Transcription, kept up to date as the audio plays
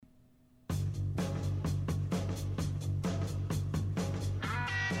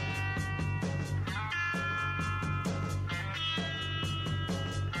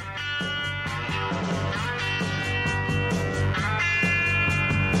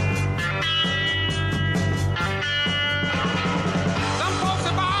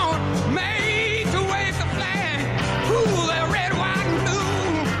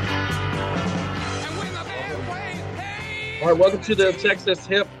All right, welcome to the Texas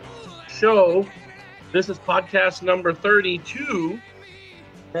Hemp Show. This is podcast number 32,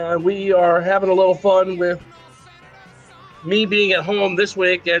 and we are having a little fun with me being at home this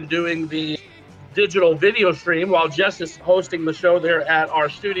week and doing the digital video stream while Jess is hosting the show there at our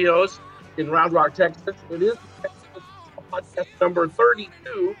studios in Round Rock, Texas. It is podcast number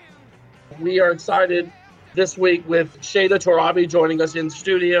 32. We are excited this week with Shada Torabi joining us in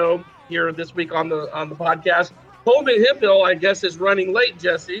studio here this week on the podcast. Coleman Hemphill, I guess, is running late,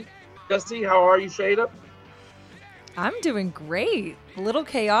 Jesse. Jesse, how are you, Shada? I'm doing great. A little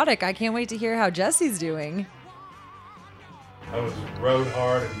chaotic. I can't wait to hear how Jesse's doing. I was rode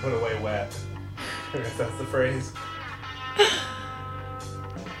hard and put away wet. I guess that's the phrase.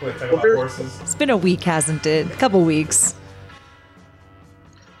 We're talking about horses. It's been a week, hasn't it? A couple weeks.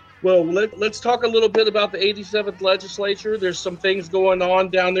 Well, let's talk a little bit about the 87th legislature. There's some things going on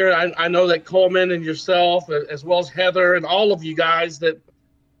down there. I know that Coleman and yourself, as well as Heather and all of you guys that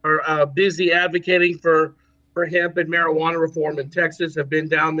are busy advocating for hemp and marijuana reform in Texas have been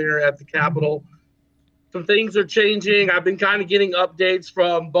down there at the Capitol. Some things are changing. I've been kind of getting updates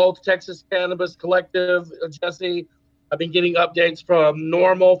from both Texas Cannabis Collective, Jesse. I've been getting updates from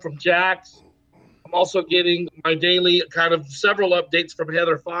NORML, from Jax. I'm also getting my daily kind of several updates from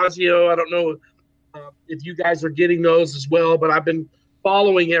Heather Fazio. I don't know if you guys are getting those as well, but I've been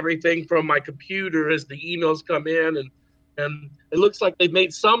following everything from my computer as the emails come in, and it looks like they've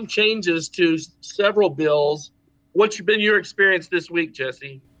made some changes to several bills. What's been your experience this week,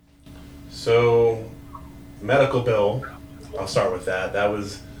 Jesse? So, medical bill, I'll start with that. That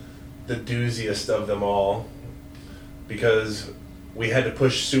was the dooziest of them all because we had to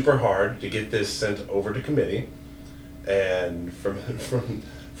push super hard to get this sent over to committee, and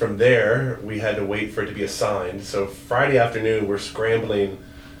from there we had to wait for it to be assigned. So Friday afternoon we're scrambling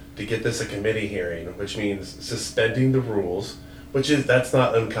to get this a committee hearing, which means suspending the rules, that's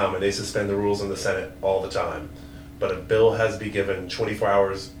not uncommon. They suspend the rules in the Senate all the time, but a bill has to be given 24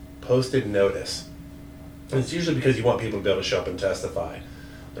 hours posted notice, and it's usually because you want people to be able to show up and testify.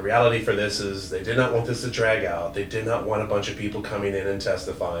 The reality for this is they did not want this to drag out. They did not want a bunch of people coming in and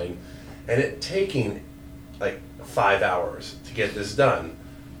testifying and it taking like 5 hours to get this done.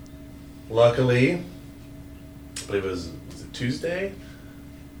 Luckily, I believe was it Tuesday?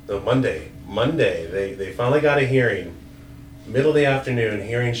 No, Monday. They finally got a hearing. Middle of the afternoon,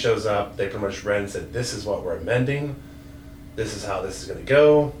 hearing shows up. They pretty much read and said, this is what we're amending. This is how this is going to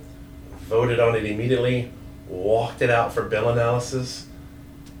go. Voted on it immediately. Walked it out for bill analysis.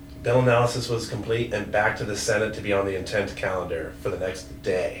 Bill analysis was complete and back to the Senate to be on the intent calendar for the next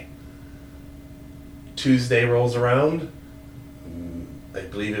day. Tuesday rolls around. I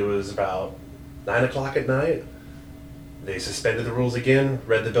believe it was about 9 o'clock at night. They suspended the rules again,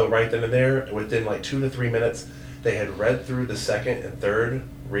 read the bill right then and there. Within like 2 to 3 minutes, they had read through the second and third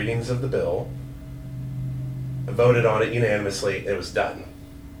readings of the bill, voted on it unanimously, it was done.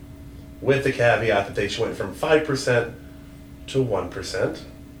 With the caveat that they went from 5% to 1%.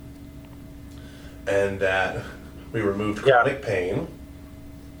 And that we removed chronic pain.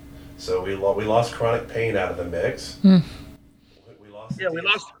 So we lost chronic pain out of the mix.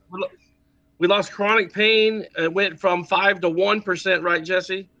 We lost chronic pain. It went from 5 to 1%, right,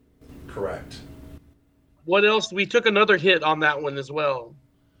 Jesse? Correct. What else? We took another hit on that one as well.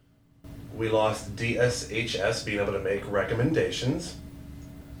 We lost DSHS being able to make recommendations.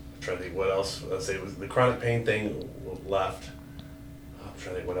 I'm trying to think what else. Let's say it was the chronic pain thing left. I'm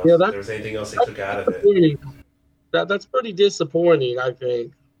trying to think what else. If there was anything else they took out of it. That's pretty disappointing, I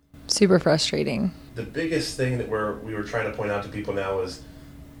think. Super frustrating. The biggest thing that we were trying to point out to people now is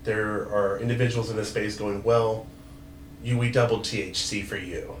there are individuals in this space going, well, we doubled THC for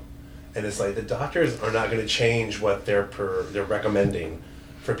you. And it's like the doctors are not going to change what they're recommending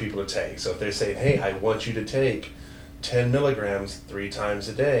for people to take. So if they're saying, hey, I want you to take 10 milligrams 3 times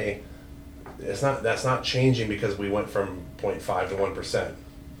a day, that's not changing because we went from 0.5 to 1%.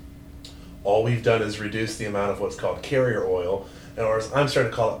 All we've done is reduce the amount of what's called carrier oil, or as I'm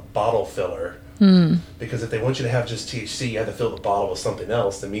starting to call it bottle filler. Because if they want you to have just THC, you have to fill the bottle with something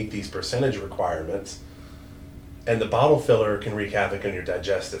else to meet these percentage requirements. And the bottle filler can wreak havoc on your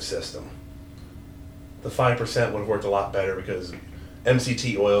digestive system. The 5% would have worked a lot better because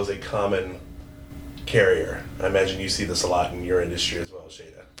MCT oil is a common carrier. I imagine you see this a lot in your industry as well, Shada.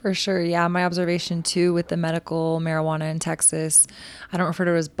 For sure, yeah. My observation too with the medical marijuana in Texas, I don't refer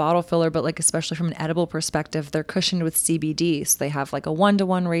to it as bottle filler, but like especially from an edible perspective, they're cushioned with CBD. So they have like a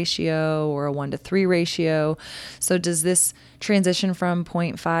 1-to-1 ratio or a 1-to-3 ratio. So does this transition from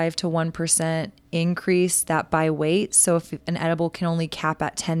 0.5 to 1% increase that by weight? So if an edible can only cap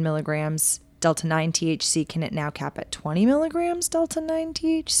at 10 milligrams, Delta 9 THC, can it now cap at 20 milligrams Delta 9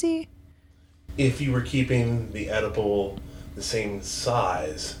 THC? If you were keeping the edible the same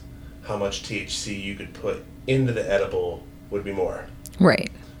size, how much THC you could put into the edible would be more.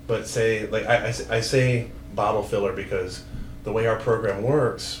 Right. But say, like I say bottle filler because the way our program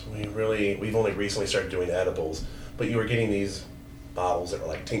works, we've only recently started doing edibles, but you were getting these bottles that are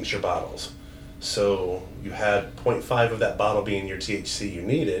like tincture bottles. So you had 0.5 of that bottle being your THC you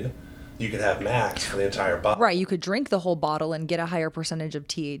needed. You could have max for the entire bottle. Right. You could drink the whole bottle and get a higher percentage of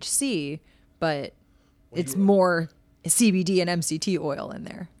THC, but it's more CBD and MCT oil in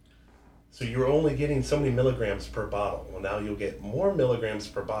there. So you're only getting so many milligrams per bottle. Well, now you'll get more milligrams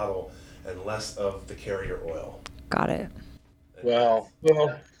per bottle and less of the carrier oil. Got it. Well,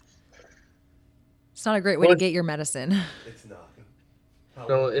 it's not a great way to get your medicine. It's not.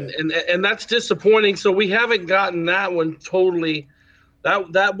 So, and that's disappointing. So we haven't gotten that one totally.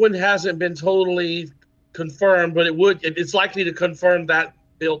 That one hasn't been totally confirmed, but it's likely to confirm that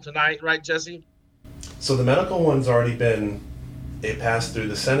bill tonight, right, Jesse? So the medical one's already it passed through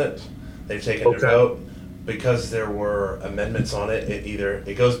the Senate. They've taken their vote. Because there were amendments on it,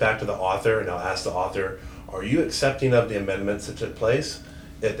 it goes back to the author, and I'll ask the author, are you accepting of the amendments that took place?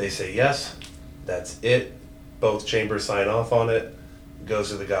 If they say yes, that's it. Both chambers sign off on it, goes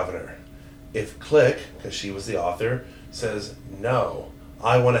to the governor. If Click, because she was the author, says, no,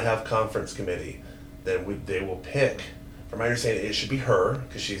 I want to have conference committee, then they will pick, from my understanding, it should be her,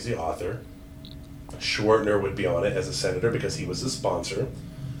 because she's the author. Schwartner would be on it as a senator because he was the sponsor.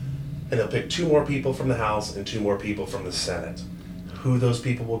 And they'll pick 2 more people from the House and 2 more people from the Senate. Who those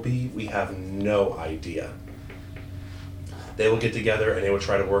people will be, we have no idea. They will get together and they will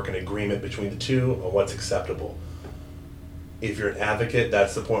try to work an agreement between the two on what's acceptable. If you're an advocate,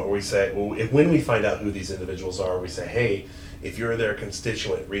 that's the point where we say, well, when we find out who these individuals are, we say, hey, if you're their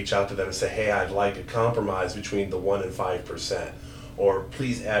constituent, reach out to them and say, hey, I'd like a compromise between the 1% and 5%, or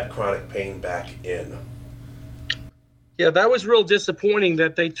please add chronic pain back in. Yeah, that was real disappointing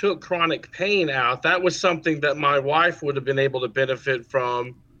that they took chronic pain out. That was something that my wife would have been able to benefit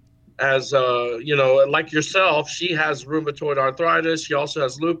from as, like yourself. She has rheumatoid arthritis. She also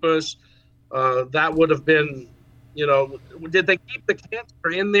has lupus. That would have been, did they keep the cancer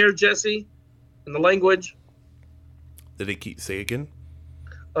in there, Jesse, in the language? Did they say again?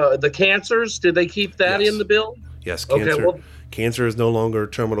 The cancers, did they keep that in the bill? Yes, cancer. Cancer is no longer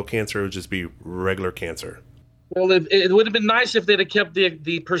terminal cancer. It would just be regular cancer. Well, it would have been nice if they'd have kept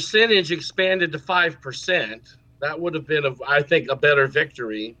the percentage expanded to 5%. That would have been, I think, a better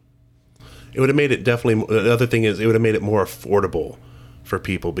victory. It would have made it definitely. The other thing is, it would have made it more affordable for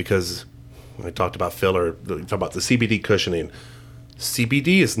people because I talked about filler. Talk about the CBD cushioning.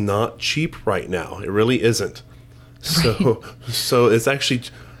 CBD is not cheap right now. It really isn't. So it's actually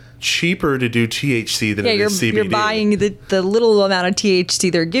cheaper to do THC than it is CBD. You're buying the little amount of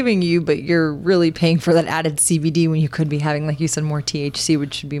THC they're giving you, but you're really paying for that added CBD when you could be having, like you said, more THC,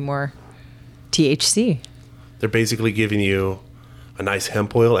 which should be more THC. They're basically giving you a nice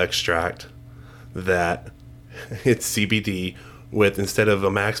hemp oil extract that it's CBD with, instead of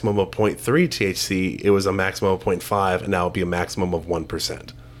a maximum of 0.3 THC, it was a maximum of 0.5, and now it'll be a maximum of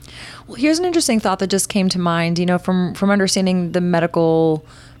 1%. Well, here's an interesting thought that just came to mind. From understanding the medical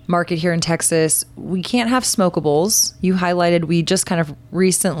market here in Texas, we can't have smokables. You highlighted we just kind of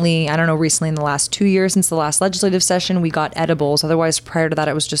recently in the last 2 years since the last legislative session, we got edibles. Otherwise, prior to that,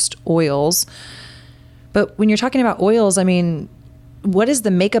 it was just oils. But when you're talking about oils, I mean, what is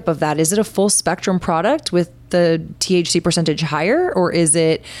the makeup of that? Is it a full spectrum product with the THC percentage higher? Or is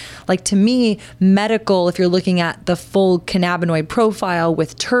it, like, to me, medical, if you're looking at the full cannabinoid profile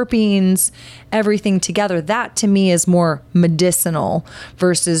with terpenes, everything together, that to me is more medicinal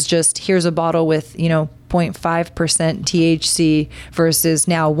versus just here's a bottle with, 0.5% THC versus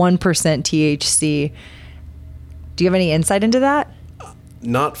now 1% THC. Do you have any insight into that?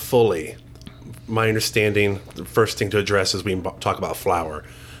 Not fully. My understanding, the first thing to address is we talk about flower.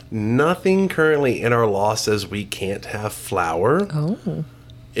 Nothing currently in our law says we can't have flower. Oh.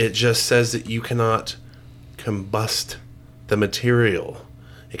 It just says that you cannot combust the material.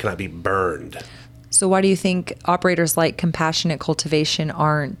 It cannot be burned. So why do you think operators like Compassionate Cultivation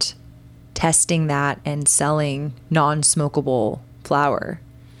aren't testing that and selling non-smokable flower?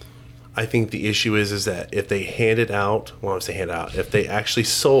 I think the issue is that if they if they actually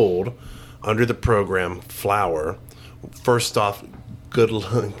sold under the program flower, first off, good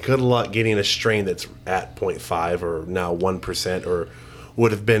luck getting a strain that's at 0.5 or now 1%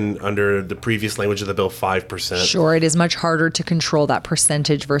 would have been under the previous language of the bill 5%. Sure, it is much harder to control that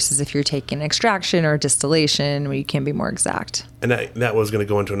percentage versus if you're taking extraction or distillation, where you can be more exact. And that was going to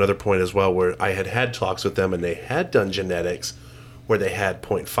go into another point as well, where I had talks with them, and they had done genetics where they had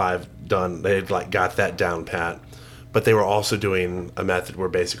 0.5 done. They had like got that down pat, but they were also doing a method where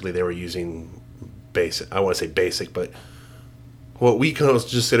basically they were using basic. I want to say basic, but what we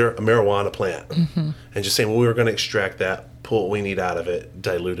consider a marijuana plant, and just saying, well, we were going to extract that, pull what we need out of it,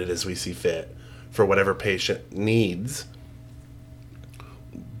 dilute it as we see fit for whatever patient needs.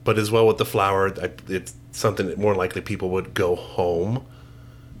 But as well with the flower, it's something that more likely people would go home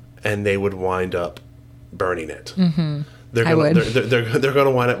and they would wind up burning it. Mm-hmm. They're going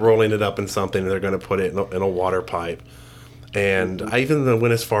to wind up rolling it up in something, and they're going to put it in a water pipe. And I even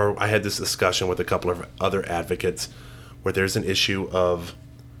went as far, I had this discussion with a couple of other advocates where there's an issue of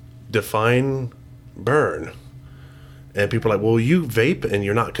define burn. And people are like, well, you vape and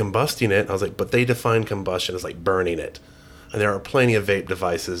you're not combusting it. I was like, but they define combustion as like burning it. And there are plenty of vape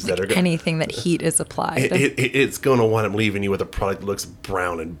devices that are anything that heat is applied. It's going to wind up leaving you with a product that looks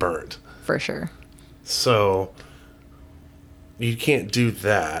brown and burnt. For sure. So you can't do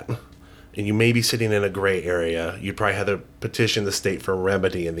that. And you may be sitting in a gray area. You'd probably have to petition the state for a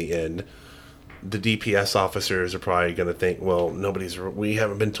remedy in the end. The DPS officers are probably going to think, well, we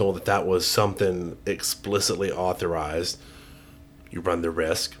haven't been told that was something explicitly authorized. You run the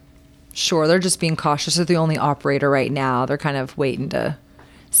risk. Sure, they're just being cautious. They're the only operator right now. They're kind of waiting to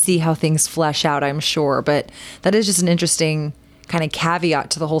see how things flesh out, I'm sure. But that is just an interesting kind of caveat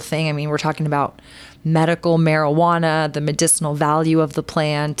to the whole thing. I mean, we're talking about medical marijuana, the medicinal value of the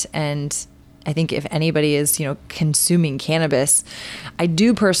plant, and I think if anybody is, consuming cannabis, I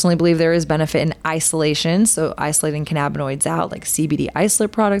do personally believe there is benefit in isolation. So isolating cannabinoids out, like CBD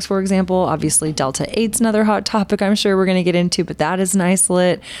isolate products, for example. Obviously, Delta-8's another hot topic I'm sure we're going to get into, but that is an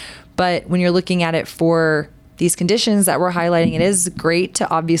isolate. But when you're looking at it for these conditions that we're highlighting, it is great to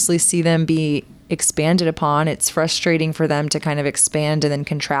obviously see them be expanded upon. It's frustrating for them to kind of expand and then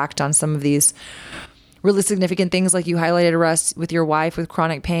contract on some of these really significant things like you highlighted, Russ, with your wife with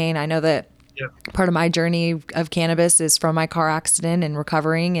chronic pain. I know that part of my journey of cannabis is from my car accident and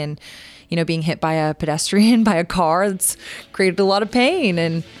recovering and, being hit by a pedestrian, by a car. It's created a lot of pain.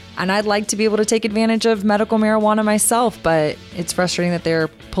 And I'd like to be able to take advantage of medical marijuana myself, but it's frustrating that they're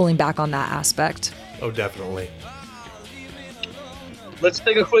pulling back on that aspect. Oh, definitely. Let's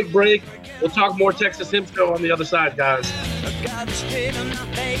take a quick break. We'll talk more Texas Hemp Show on the other side, guys.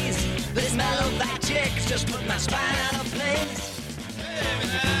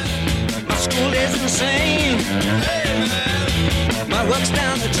 My school is insane. My work's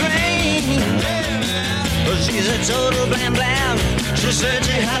down the drain. She's a total blam blam. She said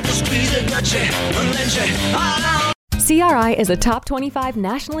she had to squeeze it, but and then she CRI is a top 25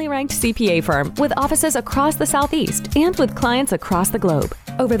 nationally ranked CPA firm with offices across the Southeast and with clients across the globe.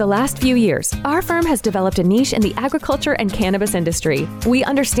 Over the last few years, our firm has developed a niche in the agriculture and cannabis industry. We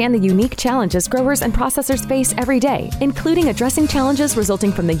understand the unique challenges growers and processors face every day, including addressing challenges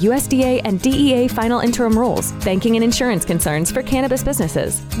resulting from the USDA and DEA final interim rules, banking and insurance concerns for cannabis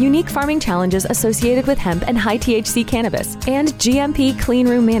businesses, unique farming challenges associated with hemp and high THC cannabis, and GMP clean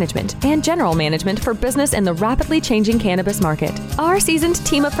room management and general management for business in the rapidly changing cannabis market. Our seasoned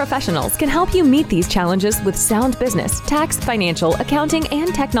team of professionals can help you meet these challenges with sound business, tax, financial, accounting,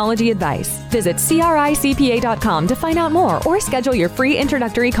 and technology advice. Visit CRICPA.com to find out more or schedule your free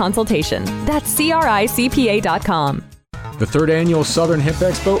introductory consultation. That's CRICPA.com. The third annual Southern Hemp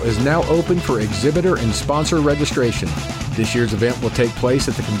Expo is now open for exhibitor and sponsor registration. This year's event will take place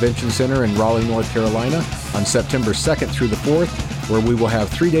at the Convention Center in Raleigh, North Carolina on September 2nd through the 4th, where we will have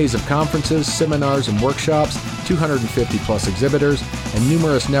 3 days of conferences, seminars, and workshops, 250 plus exhibitors, and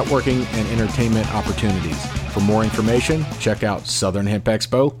numerous networking and entertainment opportunities. For more information, check out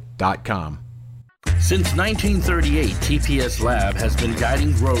southernhempexpo.com. Since 1938, TPS Lab has been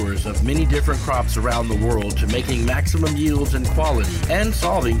guiding growers of many different crops around the world to making maximum yields and quality and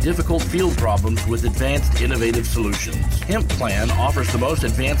solving difficult field problems with advanced, innovative solutions. Hemp Plan offers the most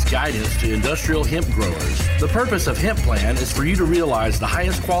advanced guidance to industrial hemp growers. The purpose of Hemp Plan is for you to realize the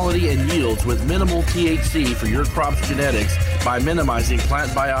highest quality and yields with minimal THC for your crop's genetics by minimizing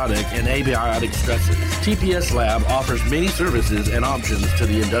plant biotic and abiotic stresses. TPS Lab offers many services and options to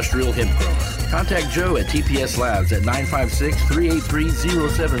the industrial hemp grower. Contact Joe at TPS Labs at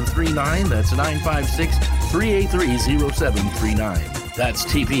 956-383-0739. That's 956-383-0739. That's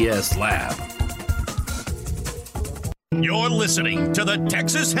TPS Lab. You're listening to the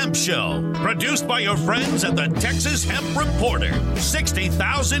Texas Hemp Show, produced by your friends at the Texas Hemp Reporter.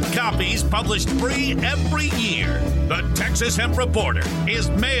 60,000 copies published free every year. The Texas Hemp Reporter is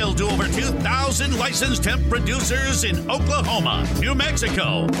mailed to over 2,000 licensed hemp producers in Oklahoma, New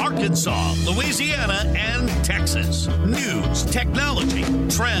Mexico, Arkansas, Louisiana, and Texas. News, technology,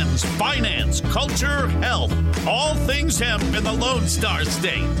 trends, finance, culture, health, all things hemp in the Lone Star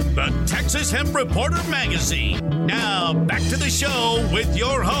State. The Texas Hemp Reporter magazine. Now, back to the show with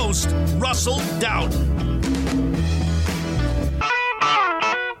your host, Russell Dowden.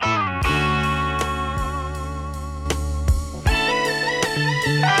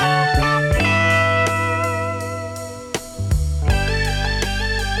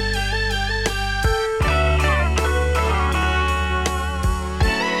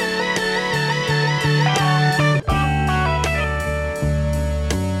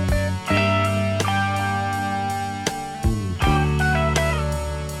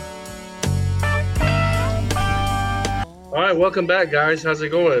 Welcome back, guys. How's it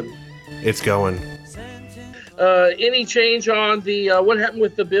going? It's going. Any change on the what happened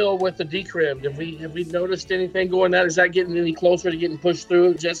with the bill with the decrim? Have we noticed anything going on? Is that getting any closer to getting pushed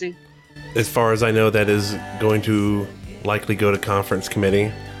through, Jesse? As far as I know, that is going to likely go to conference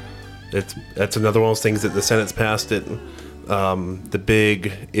committee. That's another one of those things that the Senate's passed it. The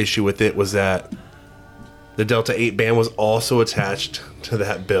big issue with it was that the Delta 8 ban was also attached to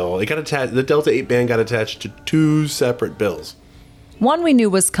that bill. It got attached. The Delta 8 ban got attached to two separate bills. One we knew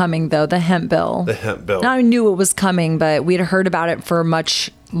was coming, though, the hemp bill. The hemp bill. Now I knew it was coming, but we'd heard about it for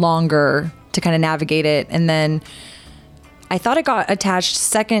much longer to kind of navigate it. And then I thought it got attached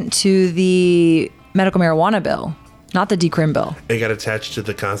second to the medical marijuana bill, not the decrim bill. It got attached to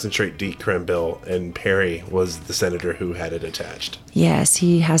the concentrate decrim bill, and Perry was the senator who had it attached. Yes,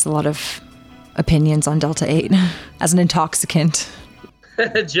 he has a lot of opinions on Delta 8 as an intoxicant.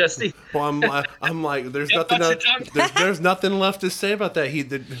 Jesse. Well, I'm like, there's nothing left to say about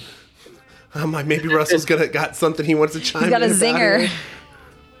that. I'm like, maybe Russell's got something he wants to chime in. He's got a zinger.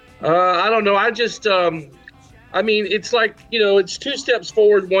 I don't know. I just, I mean, it's like, it's two steps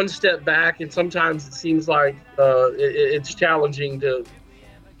forward, one step back, and sometimes it seems like it's challenging to.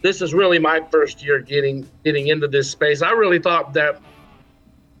 This is really my first year getting into this space. I really thought that,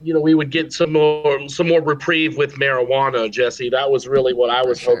 we would get some more reprieve with marijuana, Jesse. That was really what I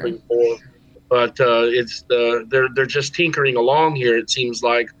was hoping for. But they're just tinkering along here, it seems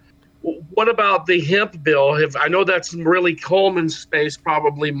like. What about the hemp bill? I know that's really Coleman's space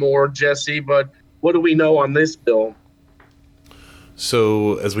probably more, Jesse, but what do we know on this bill?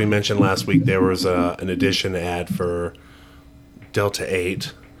 So, as we mentioned last week, there was an edition ad for Delta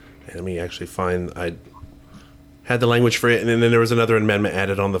 8. And let me actually I had the language for it, and then there was another amendment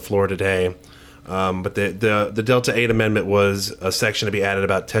added on the floor today. But the Delta 8 amendment was a section to be added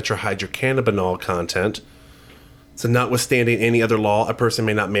about tetrahydrocannabinol content. So notwithstanding any other law, a person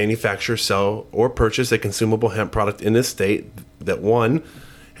may not manufacture, sell, or purchase a consumable hemp product in this state that, one,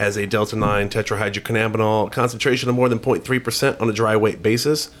 has a Delta 9 tetrahydrocannabinol concentration of more than 0.3% on a dry weight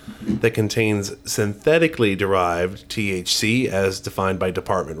basis, that contains synthetically derived THC as defined by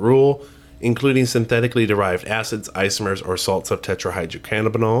department rule, including synthetically derived acids, isomers, or salts of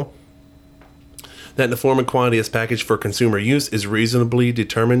tetrahydrocannabinol, that in the form and quantity as packaged for consumer use is reasonably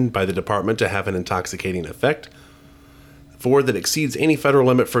determined by the department to have an intoxicating effect, 4, that exceeds any federal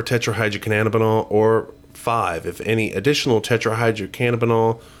limit for tetrahydrocannabinol, or 5, if any additional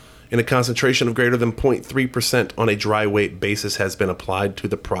tetrahydrocannabinol in a concentration of greater than 0.3% on a dry weight basis has been applied to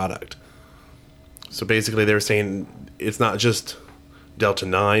the product. So basically they're saying it's not just Delta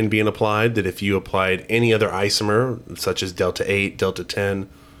 9 being applied, that if you applied any other isomer, such as Delta 8, Delta 10,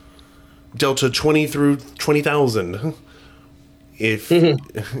 Delta 20 through 20,000, if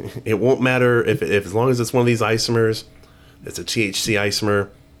it won't matter if as long as it's one of these isomers, it's a THC isomer,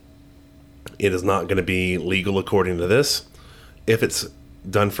 it is not going to be legal according to this. If it's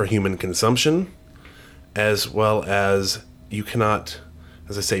done for human consumption, as well as you cannot,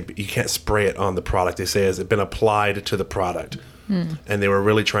 as I say, you can't spray it on the product. They say has it been applied to the product. And they were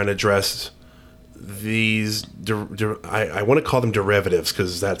really trying to address these, I want to call them derivatives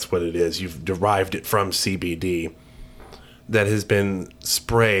because that's what it is. You've derived it from CBD that has been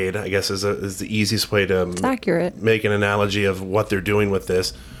sprayed, I guess is the easiest way to make an analogy of what they're doing with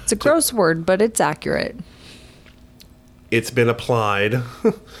this. It's a gross word, but it's accurate. It's been applied,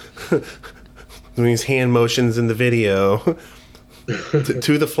 these hand motions in the video,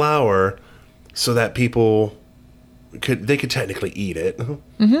 to the flower so that people could technically eat it.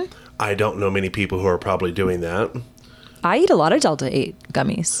 Mm-hmm. I don't know many people who are probably doing that. I eat a lot of Delta 8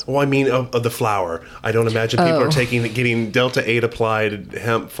 gummies. Well, I mean, of the flour. I don't imagine people are getting Delta 8 applied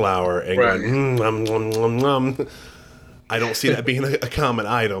hemp flour and going, nom, nom, nom, nom. I don't see that being a common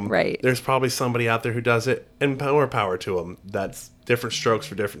item. Right. There's probably somebody out there who does it, and power to them. That's different strokes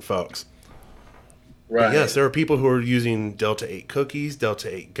for different folks. Right. But yes, there are people who are using Delta 8 cookies,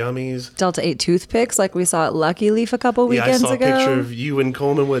 Delta 8 gummies. Delta 8 toothpicks, like we saw at Lucky Leaf a couple weekends ago. I saw a picture of you and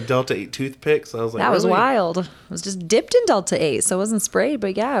Coleman with Delta 8 toothpicks. I was like, that was really? wild. It was just dipped in Delta 8, so it wasn't sprayed,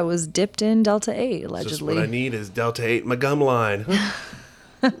 but yeah, it was dipped in Delta 8, allegedly. Just what I need is Delta 8 in my gum line.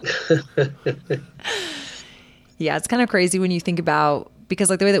 Yeah, it's kind of crazy when you think about, because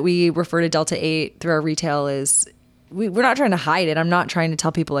like the way that we refer to Delta 8 through our retail is, we're not trying to hide it. I'm not trying to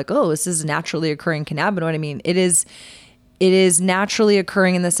tell people like, oh, this is a naturally occurring cannabinoid. I mean, it is naturally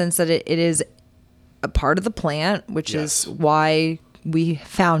occurring in the sense that it is a part of the plant, which is why we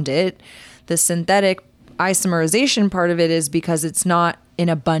found it. The synthetic isomerization part of it is because it's not in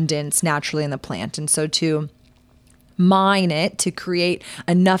abundance naturally in the plant. And so to mine it, to create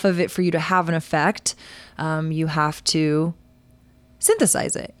enough of it for you to have an effect, you have to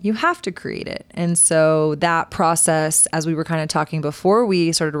synthesize it. You have to create it. And so that process, as we were kind of talking before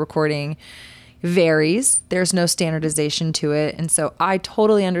we started recording, varies. There's no standardization to it. And so I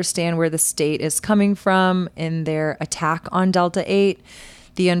totally understand where the state is coming from in their attack on Delta 8.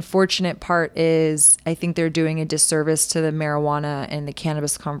 The unfortunate part is I think they're doing a disservice to the marijuana and the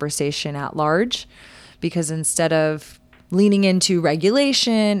cannabis conversation at large, because instead of leaning into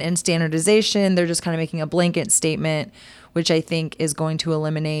regulation and standardization, they're just kind of making a blanket statement, which I think is going to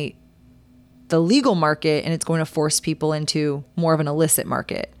eliminate the legal market, and it's going to force people into more of an illicit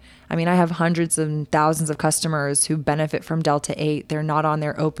market. I mean, I have hundreds and thousands of customers who benefit from Delta 8. They're not on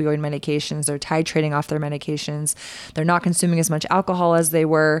their opioid medications. They're titrating off their medications. They're not consuming as much alcohol as they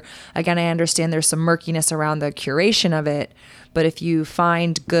were. Again, I understand there's some murkiness around the curation of it, but if you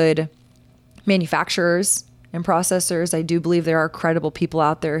find good manufacturers and processors, I do believe there are credible people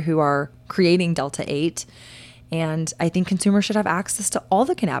out there who are creating Delta 8. And I think consumers should have access to all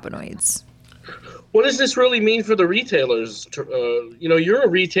the cannabinoids. What does this really mean for the retailers? You're a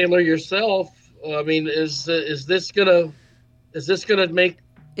retailer yourself. I mean, is this gonna make?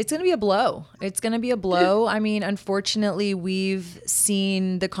 It's gonna be a blow. It's gonna be a blow. I mean, unfortunately, we've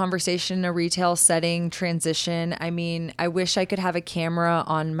seen the conversation in a retail setting transition. I mean, I wish I could have a camera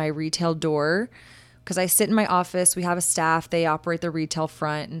on my retail door, because I sit in my office. We have a staff. They operate the retail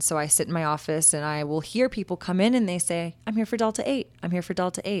front. And so I sit in my office and I will hear people come in and they say, I'm here for Delta 8. I'm here for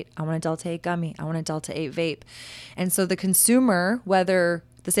Delta 8. I want a Delta 8 gummy. I want a Delta 8 vape. And so the consumer, whether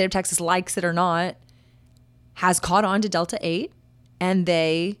the state of Texas likes it or not, has caught on to Delta 8 and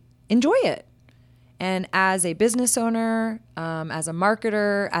they enjoy it. And as a business owner, as a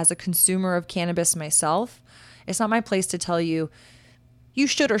marketer, as a consumer of cannabis myself, it's not my place to tell you, you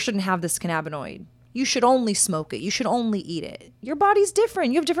should or shouldn't have this cannabinoid. You should only smoke it. You should only eat it. Your body's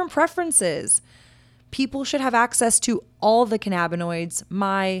different. You have different preferences. People should have access to all the cannabinoids.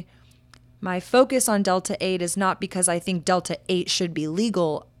 My focus on Delta 8 is not because I think Delta 8 should be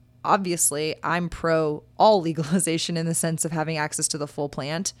legal. Obviously, I'm pro all legalization in the sense of having access to the full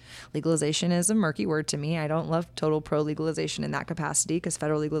plant. Legalization is a murky word to me. I don't love total pro legalization in that capacity, because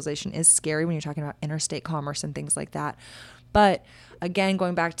federal legalization is scary when you're talking about interstate commerce and things like that. But again,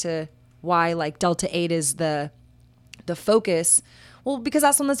 going back to why like Delta 8 is the focus, well, because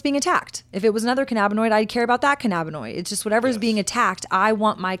that's one that's being attacked. If it was another cannabinoid, I'd care about that cannabinoid. It's just whatever's being attacked. I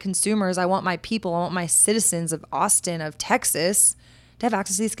want my consumers, I want my people, I want my citizens of Austin, of Texas, to have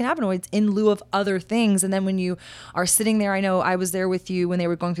access to these cannabinoids in lieu of other things. And then when you are sitting there, I know I was there with you when they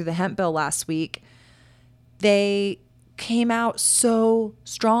were going through the hemp bill last week, they came out so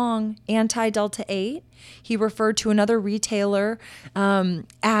strong anti-Delta 8. He referred to another retailer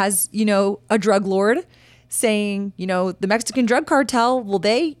as, a drug lord, saying, the Mexican drug cartel, well,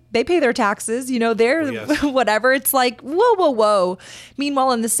 they pay their taxes, they're whatever. It's like, whoa.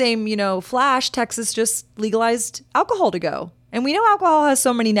 Meanwhile, in the same, flash, Texas just legalized alcohol to go. And we know alcohol has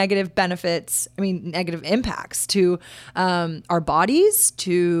so many negative benefits, negative impacts to our bodies,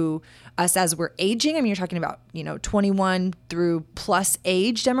 to us as we're aging. I mean, you're talking about, 21 through plus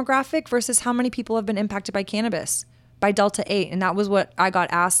age demographic versus how many people have been impacted by cannabis, by Delta 8. And that was what I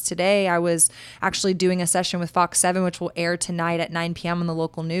got asked today. I was actually doing a session with Fox 7, which will air tonight at 9 p.m. on the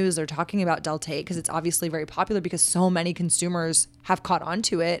local news. They're talking about Delta 8 because it's obviously very popular because so many consumers have caught on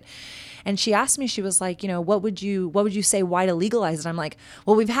to it. And she asked me, she was like, what would you say why to legalize it? I'm like,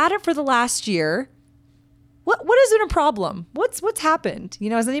 well, we've had it for the last year. What has been a problem? What's happened?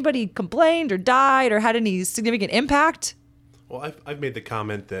 Has anybody complained or died or had any significant impact? Well, I've made the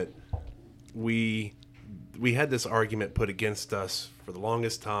comment that we we had this argument put against us for the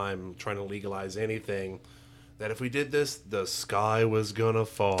longest time, trying to legalize anything, that if we did this, the sky was gonna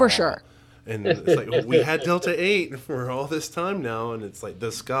fall. For sure. And it's like, well, we had Delta 8 for all this time now, and it's like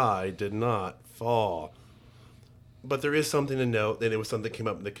the sky did not fall. But there is something to note, and it was something that came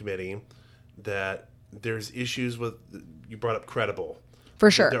up in the committee, that there's issues with, you brought up credible. For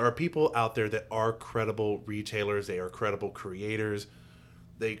sure. There are people out there that are credible retailers, they are credible creators,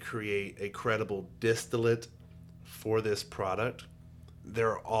 they create a credible distillate for this product. There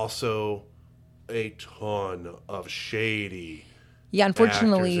are also a ton of shady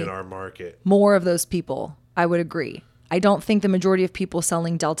unfortunately, actors in our market. More of those people, I would agree. I don't think the majority of people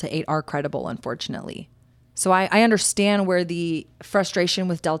selling Delta 8 are credible, unfortunately. So I understand where the frustration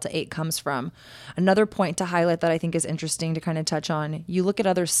with Delta 8 comes from. Another point to highlight that I think is interesting to kind of touch on, you look at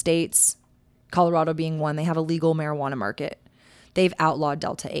other states, Colorado being one, they have a legal marijuana market. They've outlawed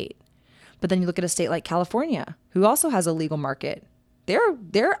Delta 8. But then you look at a state like California, who also has a legal market.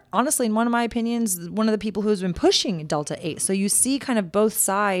 They're honestly, in one of my opinions, one of the people who's been pushing Delta 8. So you see kind of both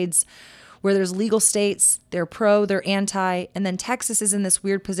sides where there's legal states, they're pro, they're anti, and then Texas is in this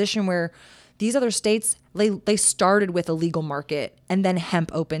weird position where these other states, they started with a legal market and then hemp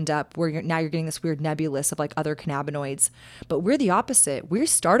opened up where now you're getting this weird nebulous of like other cannabinoids. But we're the opposite. We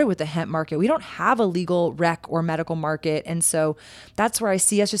started with the hemp market. We don't have a legal rec or medical market. And so that's where I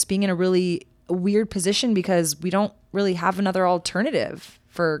see us just being in a really weird position because we don't really have another alternative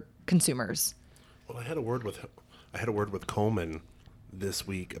for consumers. Well, I had a word with Coleman this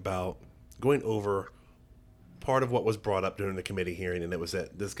week about going over part of what was brought up during the committee hearing, and it was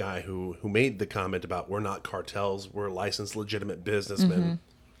that this guy who made the comment about we're not cartels, we're licensed legitimate businessmen.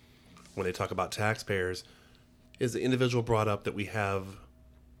 When they talk about taxpayers, is the individual brought up that we have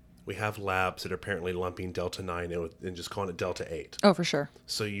labs that are apparently lumping Delta 9 and just calling it Delta 8. Oh, for sure.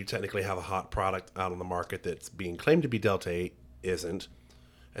 So you technically have a hot product out on the market that's being claimed to be Delta 8, isn't,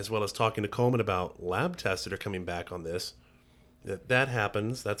 as well as talking to Coleman about lab tests that are coming back on this. That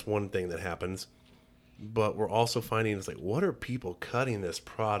happens. That's one thing that happens. But we're also finding it's like, what are people cutting this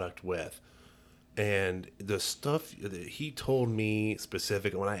product with? And the stuff that he told me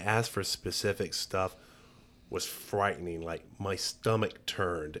specific, when I asked for specific stuff, was frightening. Like my stomach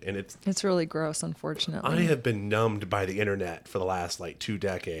turned, and it's really gross, unfortunately. I have been numbed by the internet for the last like 2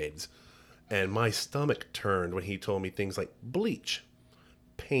 decades, and my stomach turned when he told me things like bleach,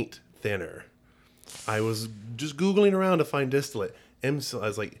 paint thinner. I was just Googling around to find distillate. I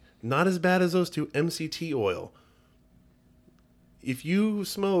was like, not as bad as those two. MCT oil. If you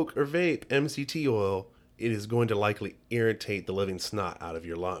smoke or vape MCT oil, it is going to likely irritate the living snot out of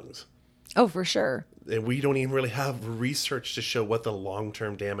your lungs. Oh, for sure. And we don't even really have research to show what the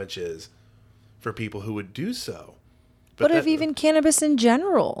long-term damage is for people who would do so. But of even cannabis in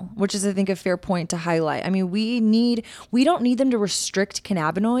general, which is, I think, a fair point to highlight. I mean, we don't need them to restrict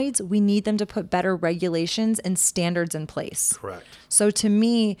cannabinoids. We need them to put better regulations and standards in place. Correct. So to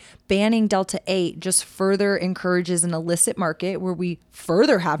me, banning Delta 8 just further encourages an illicit market where we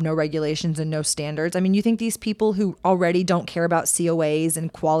further have no regulations and no standards. I mean, you think these people who already don't care about COAs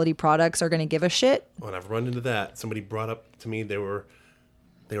and quality products are going to give a shit? Well, and I've run into that. Somebody brought up to me, they were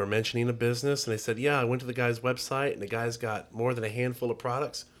mentioning a business, and they said, yeah, I went to the guy's website, and the guy's got more than a handful of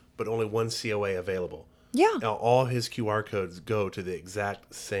products, but only one COA available. Yeah. Now, all his QR codes go to the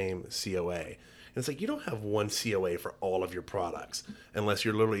exact same COA. And it's like, you don't have one COA for all of your products, unless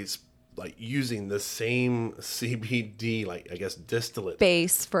you're literally like using the same CBD, like, I guess, distillate.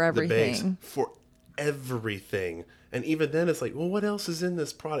 Base for everything. The base for everything. And even then, it's like, well, what else is in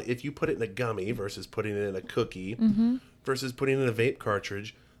this product? If you put it in a gummy versus putting it in a cookie versus putting it in a vape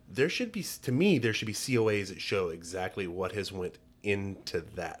cartridge, there should be COAs that show exactly what has went into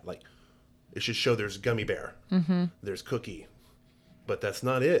that. Like, it should show there's gummy bear, there's cookie, but that's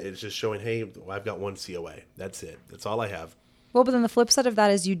not it. It's just showing, hey, I've got one COA. That's it. That's all I have. Well, but then the flip side of that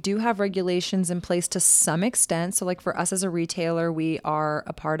is you do have regulations in place to some extent. So like for us as a retailer, we are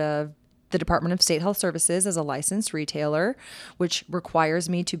a part of the Department of State Health Services as a licensed retailer, which requires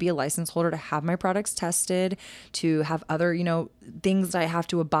me to be a license holder to have my products tested, to have other, things that I have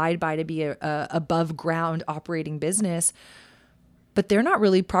to abide by to be a above ground operating business. But they're not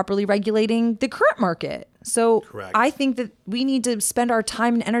really properly regulating the current market. So Correct. I think that we need to spend our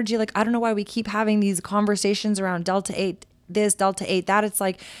time and energy. Like, I don't know why we keep having these conversations around Delta 8, this, Delta 8, that. It's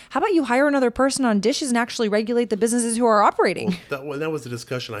like, how about you hire another person on dishes and actually regulate the businesses who are operating? That was the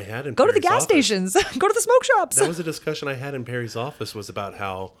discussion I had in Go to the Perry's gas office. stations. Go to the smoke shops. That was a discussion I had in Perry's office, was about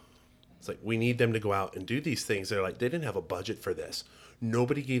how it's like, we need them to go out and do these things. They're like, they didn't have a budget for this.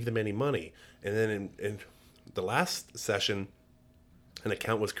 Nobody gave them any money. And then in the last session, an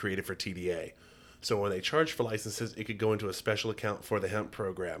account was created for TDA. So when they charge for licenses, it could go into a special account for the hemp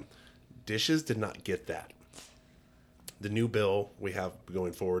program. Dishes did not get that. The new bill we have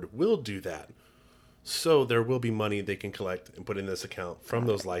going forward will do that. So there will be money they can collect and put in this account from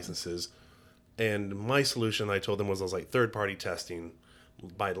those licenses. And my solution, I told them, was like third-party testing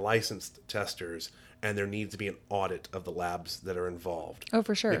by licensed testers, and there needs to be an audit of the labs that are involved. Oh,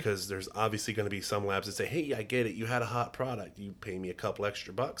 for sure. Because there's obviously going to be some labs that say, hey, I get it. You had a hot product. You pay me a couple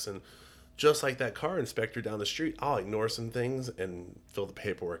extra bucks. And just like that car inspector down the street, I'll ignore some things and fill the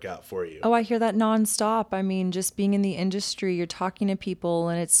paperwork out for you. Oh, I hear that nonstop. I mean, just being in the industry, you're talking to people,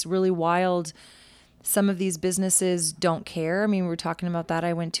 and it's really wild. Some of these businesses don't care. I mean, we were talking about that.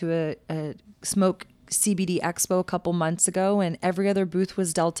 I went to a smoke CBD expo a couple months ago, and every other booth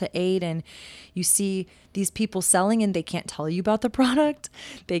was Delta 8, and you see these people selling, and they can't tell you about the product.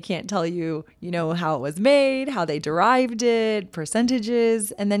 They can't tell you, how it was made, how they derived it,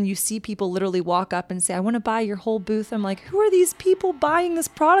 percentages, and then you see people literally walk up and say, I want to buy your whole booth. I'm like, who are these people buying this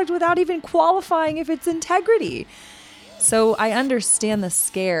product without even qualifying if it's integrity? So I understand the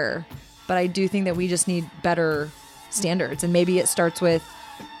scare, but I do think that we just need better standards, and maybe it starts with,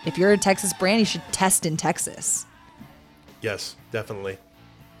 if you're a Texas brand, you should test in Texas. Yes, definitely.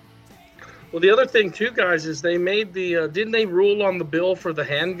 Well, the other thing too, guys, is they made didn't they rule on the bill for the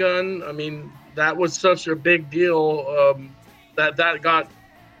handgun? I mean, that was such a big deal that got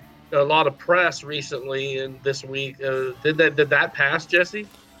a lot of press recently and this week. Did that pass, Jesse?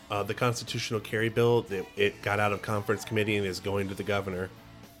 The constitutional carry bill, it got out of conference committee and is going to the governor.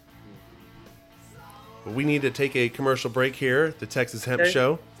 We need to take a commercial break here at the Texas Hemp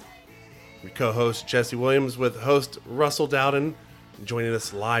Show. We co-host Jesse Williams with host Russell Dowden, joining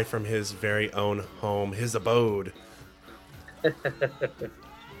us live from his very own home, his abode.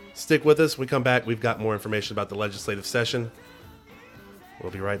 Stick with us. When we come back, we've got more information about the legislative session.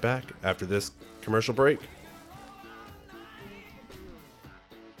 We'll be right back after this commercial break.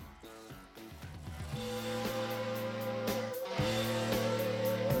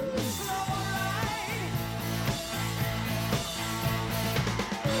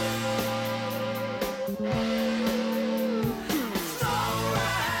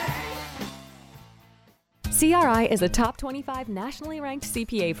 CRI is a top 25 nationally ranked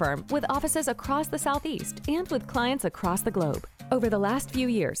CPA firm with offices across the Southeast and with clients across the globe. Over the last few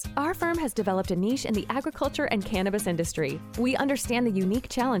years, our firm has developed a niche in the agriculture and cannabis industry. We understand the unique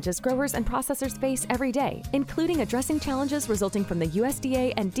challenges growers and processors face every day, including addressing challenges resulting from the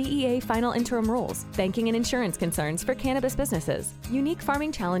USDA and DEA final interim rules, banking and insurance concerns for cannabis businesses, unique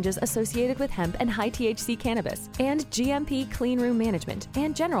farming challenges associated with hemp and high THC cannabis, and GMP clean room management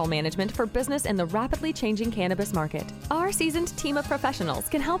and general management for business in the rapidly changing cannabis market. Our seasoned team of professionals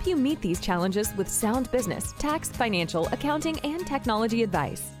can help you meet these challenges with sound business, tax, financial, accounting, and technology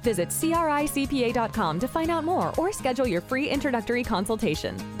advice. Visit CRICPA.com to find out more or schedule your free introductory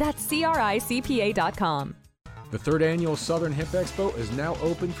consultation. That's CRICPA.com. The third annual Southern Hemp Expo is now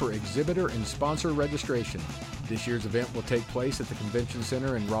open for exhibitor and sponsor registration. This year's event will take place at the Convention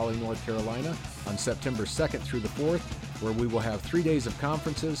Center in Raleigh, North Carolina on September 2nd through the 4th, where we will have 3 days of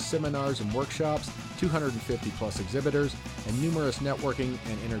conferences, seminars, and workshops, 250 plus exhibitors, and numerous networking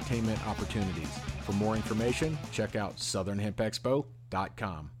and entertainment opportunities. For more information, check out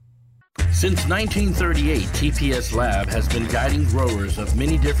southernhempexpo.com. Since 1938, TPS Lab has been guiding growers of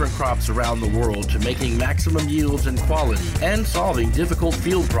many different crops around the world to making maximum yields and quality and solving difficult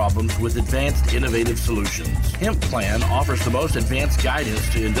field problems with advanced innovative solutions. Hemp Plan offers the most advanced guidance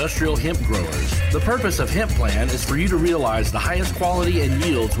to industrial hemp growers. The purpose of Hemp Plan is for you to realize the highest quality and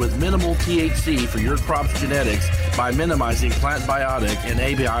yields with minimal THC for your crop's genetics by minimizing plant biotic and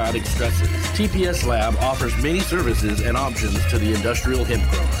abiotic stresses. TPS Lab offers many services and options to the industrial hemp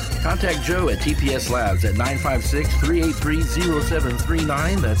grower. Contact Joe at TPS Labs at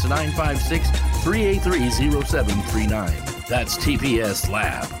 956-383-0739. That's 956-383-0739. That's TPS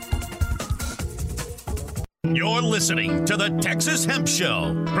Lab. You're listening to the Texas Hemp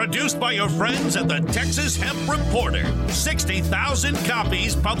Show, produced by your friends at the Texas Hemp Reporter. 60,000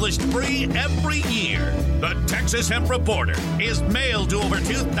 copies published free every year. The Texas Hemp Reporter is mailed to over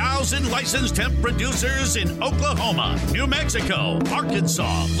 2,000 licensed hemp producers in Oklahoma, New Mexico,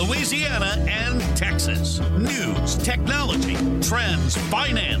 Arkansas, Louisiana, and Texas. News, technology, trends,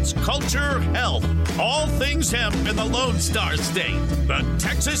 finance, culture, health, all things hemp in the Lone Star State. The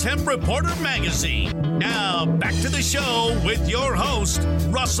Texas Hemp Reporter magazine. Now, back to the show with your host,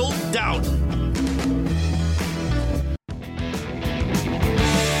 Russell Dowden.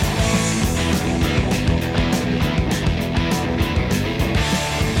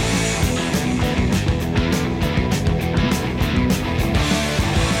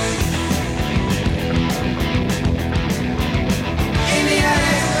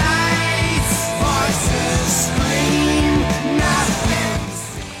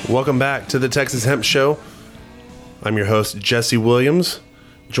 Welcome back to the Texas Hemp Show. I'm your host, Jesse Williams,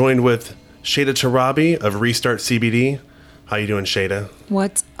 joined with Shada Tarabi of Restart CBD. How you doing, Shada?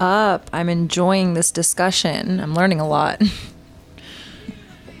 What's up? I'm enjoying this discussion. I'm learning a lot.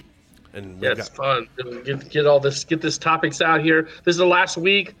 And it's fun. Get this topics out here. This is the last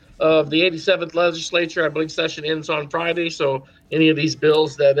week of the 87th legislature. I believe session ends on Friday. So any of these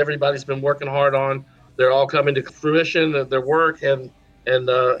bills that everybody's been working hard on, they're all coming to fruition, their work, and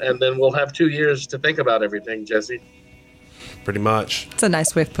then we'll have 2 years to think about everything, Jesse. Pretty much. It's a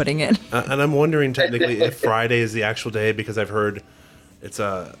nice way of putting it. And I'm wondering technically if Friday is the actual day, because I've heard it's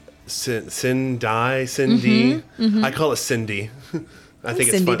a Cindy. Mm-hmm. I call it Cindy. I think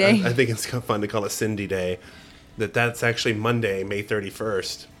it's fun. Day. I think it's fun to call it Cindy Day. That's actually Monday, May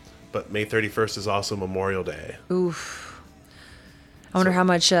 31st. But May 31st is also Memorial Day. Oof. I wonder how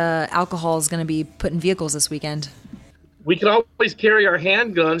much alcohol is going to be put in vehicles this weekend. We can always carry our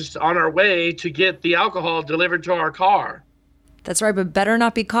handguns on our way to get the alcohol delivered to our car. That's right, but better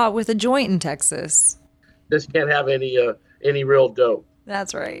not be caught with a joint in Texas. This can't have any real dope.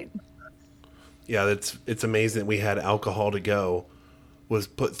 That's right. Yeah, it's amazing that we had alcohol to go was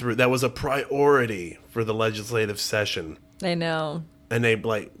put through. That was a priority for the legislative session. I know. And they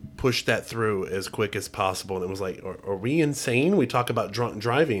pushed that through as quick as possible. And it was like, are we insane? We talk about drunk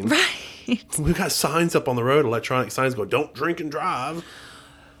driving. Right. We've got signs up on the road, electronic signs go, don't drink and drive.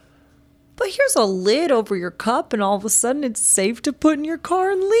 But here's a lid over your cup, and all of a sudden it's safe to put in your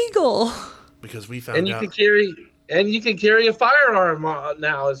car and legal. Because we found out. You can carry a firearm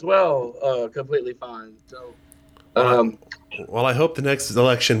now as well, completely fine. So, well, I hope the next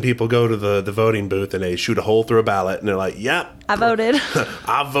election people go to the voting booth and they shoot a hole through a ballot and they're like, yep. I voted.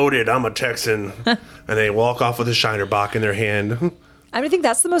 I voted. I'm a Texan. And they walk off with a Shiner Bock in their hand. I think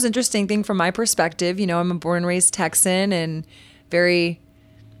that's the most interesting thing from my perspective. You know, I'm a born and raised Texan and very,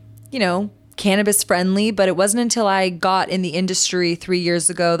 cannabis friendly, but it wasn't until I got in the industry 3 years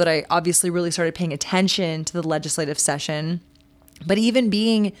ago that I obviously really started paying attention to the legislative session. But even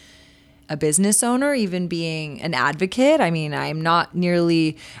being a business owner, even being an advocate, I'm not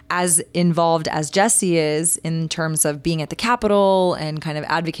nearly as involved as Jesse is in terms of being at the Capitol and kind of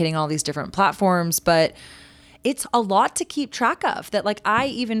advocating all these different platforms, but it's a lot to keep track of. That I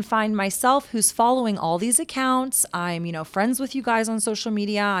even find myself who's following all these accounts. I'm, friends with you guys on social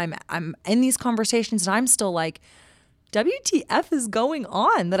media. I'm in these conversations and I'm still like, WTF is going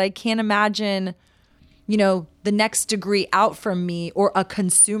on? That I can't imagine, the next degree out from me or a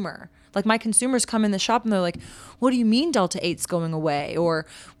consumer. My consumers come in the shop and they're like, what do you mean Delta 8's going away? Or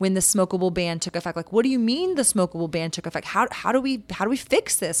when the smokable ban took effect, what do you mean the smokable ban took effect? How do we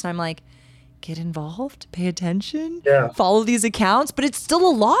fix this? And I'm like, get involved, pay attention, follow these accounts, but it's still a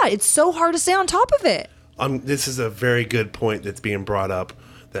lot. It's so hard to stay on top of it. This is a very good point that's being brought up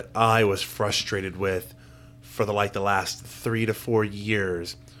that I was frustrated with for the last 3 to 4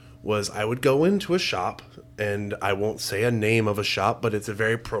 years. Was I would go into a shop, and I won't say a name of a shop, but it's a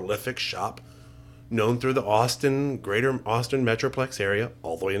very prolific shop known through the greater Austin Metroplex area,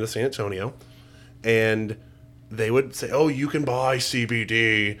 all the way into San Antonio. And they would say, oh, you can buy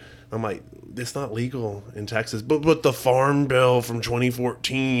CBD. I'm like, it's not legal in Texas. But the Farm Bill from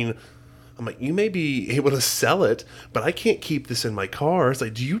 2014, I'm like, you may be able to sell it, but I can't keep this in my car. It's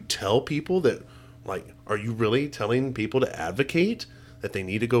like, do you tell people that, are you really telling people to advocate that they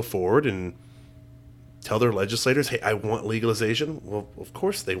need to go forward and tell their legislators, hey, I want legalization? Well, of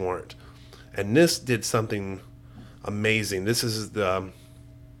course they weren't. And this did something amazing. This is the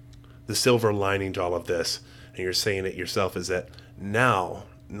silver lining to all of this, and you're saying it yourself, is that now,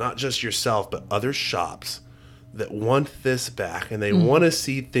 not just yourself, but other shops that want this back and they want to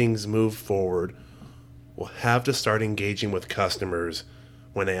see things move forward will have to start engaging with customers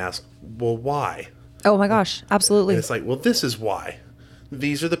when they ask, well, why? Oh my gosh, absolutely. And it's like, well, this is why.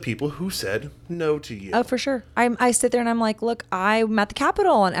 These are the people who said no to you. Oh, for sure. I sit there and I'm like, look, I'm at the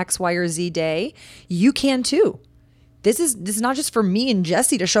Capitol on X, Y, or Z day. You can too. This is not just for me and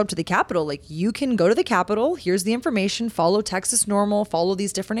Jesse to show up to the Capitol. You can go to the Capitol. Here's the information. Follow Texas Normal. Follow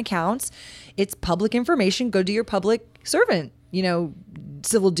these different accounts. It's public information. Go do your public servant,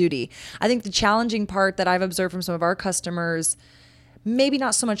 civil duty. I think the challenging part that I've observed from some of our customers, maybe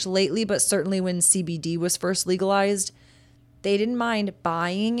not so much lately, but certainly when CBD was first legalized, they didn't mind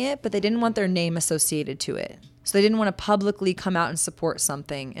buying it, but they didn't want their name associated to it. So they didn't want to publicly come out and support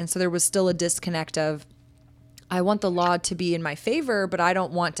something. And so there was still a disconnect of, I want the law to be in my favor, but I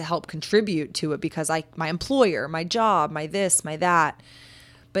don't want to help contribute to it because my employer, my job, my this, my that.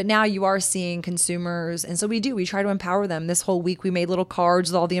 But now you are seeing consumers. And so we try to empower them. This whole week, we made little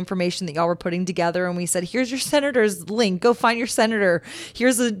cards with all the information that y'all were putting together. And we said, here's your senator's link. Go find your senator.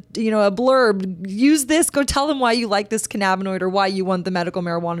 Here's a blurb. Use this. Go tell them why you like this cannabinoid or why you want the medical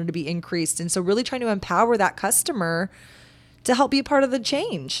marijuana to be increased. And so really trying to empower that customer to help be a part of the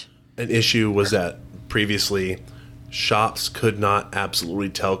change. An issue was that previously shops could not absolutely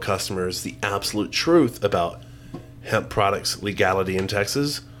tell customers the absolute truth about hemp products legality in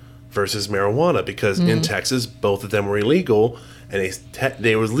Texas versus marijuana, because in Texas both of them were illegal, and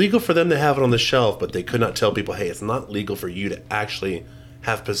they was legal for them to have it on the shelf, but they could not tell people, hey, it's not legal for you to actually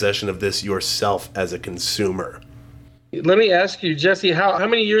have possession of this yourself as a consumer. Let me ask you, Jesse, how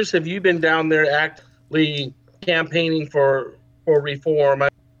many years have you been down there actively campaigning for reform?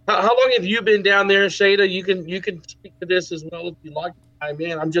 How long have you been down there, Shada? You can speak to this as well if you like.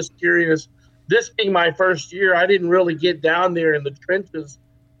 I'm just curious. This being my first year, I didn't really get down there in the trenches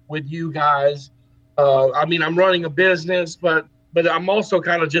with you guys. I'm running a business, but I'm also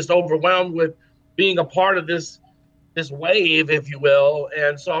kind of just overwhelmed with being a part of this wave, if you will.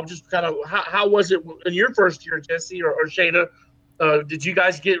 And so I'm just kind of, how was it in your first year, Jesse or Shada? Did you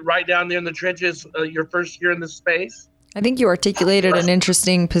guys get right down there in the trenches your first year in this space? I think you articulated an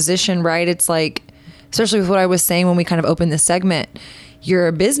interesting position, right? It's like, especially with what I was saying when we kind of opened this segment, you're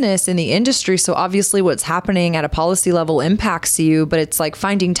a business in the industry. So obviously what's happening at a policy level impacts you, but it's like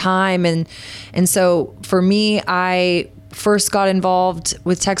finding time. And so for me, I first got involved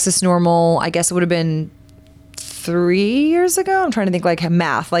with Texas NORML, I guess it would have been 3 years ago. I'm trying to think like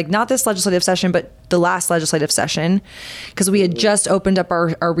math, like not this legislative session, but the last legislative session, because we had just opened up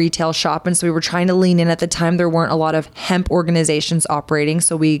our retail shop. And so we were trying to lean in. At the time, there weren't a lot of hemp organizations operating.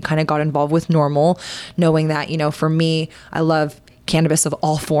 So we kind of got involved with NORML, knowing that, for me, I love cannabis of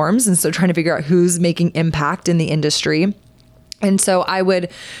all forms. And so trying to figure out who's making impact in the industry. And so I would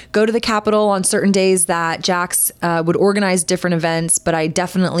go to the Capitol on certain days that Jax would organize different events, but I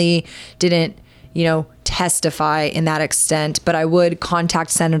definitely didn't, testify in that extent, but I would contact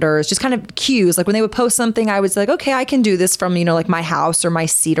senators, just kind of cues. Like when they would post something, I would say like, okay, I can do this from, like my house or my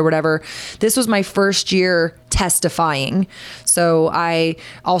seat or whatever. This was my first year testifying. So I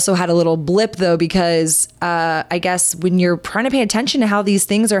also had a little blip though, because I guess when you're trying to pay attention to how these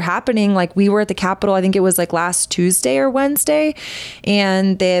things are happening, like we were at the Capitol, I think it was like last Tuesday or Wednesday,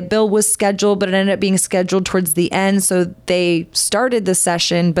 and the bill was scheduled, but it ended up being scheduled towards the end. So they started the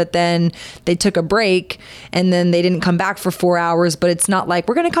session, but then they took a break and then they didn't come back for 4 hours. But it's not like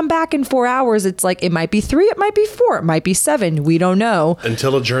we're going to come back in 4 hours. It's like it might be 3, it might be 4, it might be 7. We don't know.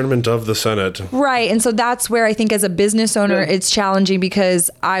 Until adjournment of the Senate. Right. And so that's where I think as a business owner, it's challenging, because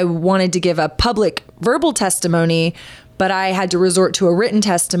I wanted to give a public verbal testimony, but I had to resort to a written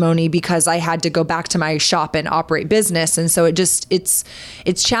testimony because I had to go back to my shop and operate business. And so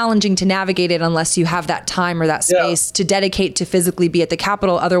it's challenging to navigate it unless you have that time or that space to dedicate to physically be at the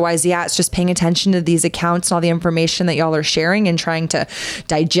Capitol. Otherwise, it's just paying attention to these accounts and all the information that y'all are sharing and trying to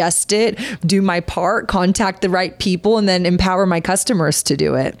digest it, do my part, contact the right people, and then empower my customers to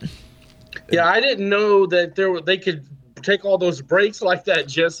do it. Yeah, I didn't know that they could take all those breaks like that,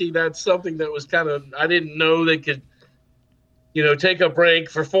 Jesse. That's something that was I didn't know they could, take a break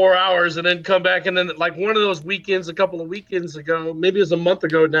for 4 hours and then come back. And then like one of those weekends, a couple of weekends ago, maybe it was a month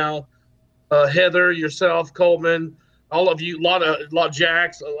ago now, Heather, yourself, Coleman, all of you, a lot of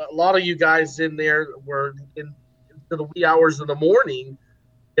Jax, a lot of you guys in there were into the wee hours of the morning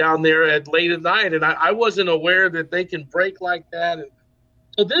down there at late at night. And I wasn't aware that they can break like that. And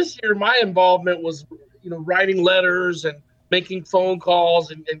so this year, my involvement was, writing letters and making phone calls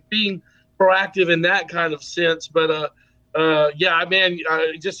and being proactive in that kind of sense. But,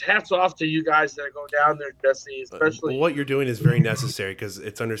 just hats off to you guys that go down there, Jesse, especially. What you're doing is very necessary, because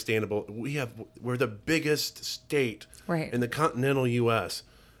it's understandable. We're the biggest state in the continental U.S.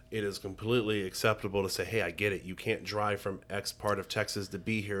 It is completely acceptable to say, hey, I get it. You can't drive from X part of Texas to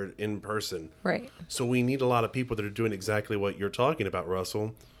be here in person. Right. So we need a lot of people that are doing exactly what you're talking about,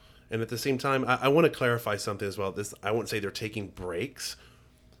 Russell. And at the same time, I want to clarify something as well. I wouldn't say they're taking breaks.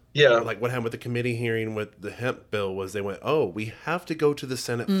 Yeah. Like what happened with the committee hearing with the hemp bill was they went, we have to go to the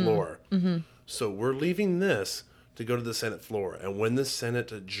Senate floor. Mm-hmm. So we're leaving this to go to the Senate floor. And when the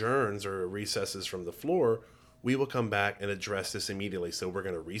Senate adjourns or recesses from the floor, we will come back and address this immediately. So we're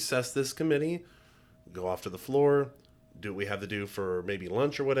going to recess this committee, go off to the floor, do what we have to do for maybe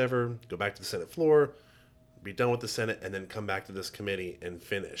lunch or whatever, go back to the Senate floor, be done with the Senate, and then come back to this committee and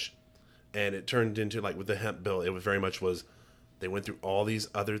finish. And it turned into, like with the hemp bill, it was very much they went through all these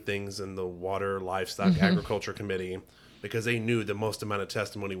other things in the Water, Livestock, Agriculture Committee, because they knew the most amount of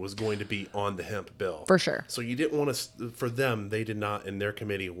testimony was going to be on the hemp bill. For sure. So you didn't want to, for them, they did not, in their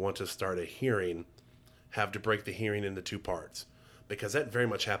committee, want to start a hearing, have to break the hearing into two parts, because that very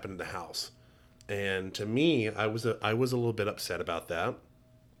much happened in the House. And to me, I was a little bit upset about that,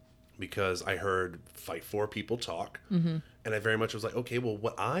 because I heard Fight For people talk, and I very much was like, okay, well,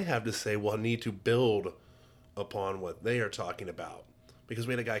 what I have to say will need to build upon what they are talking about. Because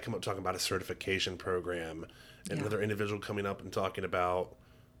we had a guy come up talking about a certification program, and another individual coming up and talking about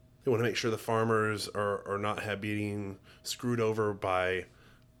they want to make sure the farmers are not being screwed over by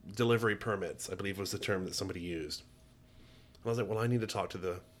delivery permits, I believe was the term that somebody used. And I was like, well, I need to talk to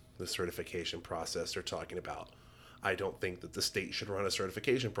the certification process they're talking about. I don't think that the state should run a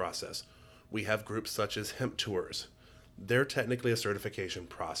certification process. We have groups such as Hemp Tours. They're technically a certification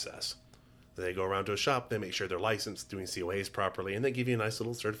process. They go around to a shop, they make sure they're licensed, doing COAs properly, and they give you a nice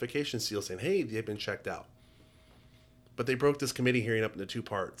little certification seal saying, hey, they've been checked out. But they broke this committee hearing up into two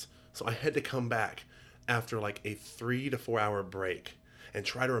parts. So I had to come back after like a 3 to 4 hour break and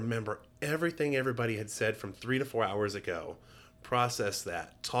try to remember everything everybody had said from 3 to 4 hours ago, process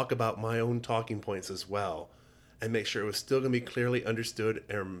that, talk about my own talking points as well, and make sure it was still going to be clearly understood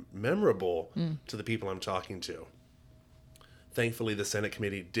and memorable to the people I'm talking to. Thankfully, the Senate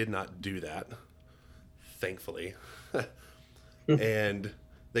committee did not do that. Thankfully. And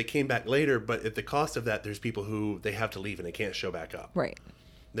they came back later, but at the cost of that, there's people who they have to leave and they can't show back up. Right.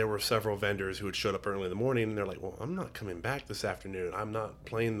 There were several vendors who had showed up early in the morning, and they're like, well, I'm not coming back this afternoon. I'm not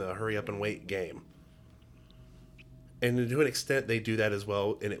playing the hurry up and wait game. And to an extent, they do that as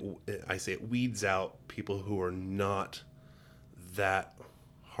well. And it weeds out people who are not that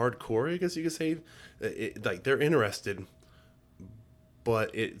hardcore, I guess you could say. Like, they're interested,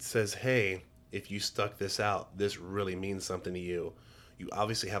 but it says, hey, if you stuck this out, this really means something to you. You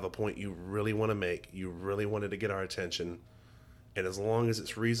obviously have a point you really want to make. You really wanted to get our attention. And as long as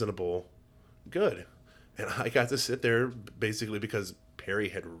it's reasonable, good. And I got to sit there basically because Perry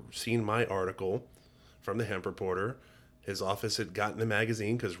had seen my article from the Hemp Reporter. His office had gotten the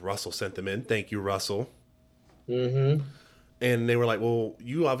magazine because Russell sent them in. Thank you, Russell. Mm-hmm. And they were like, well,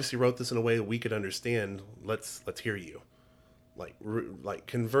 you obviously wrote this in a way that we could understand. Let's hear you. Like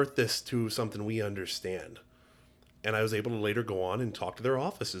convert this to something we understand. And I was able to later go on and talk to their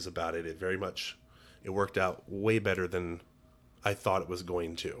offices about it. It worked out way better than I thought it was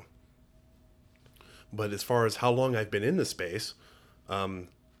going to. But as far as how long I've been in the space,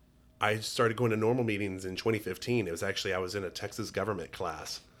 I started going to normal meetings in 2015. It was actually, I was in a Texas government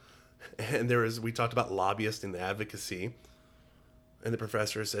class. And we talked about lobbyists and advocacy. And the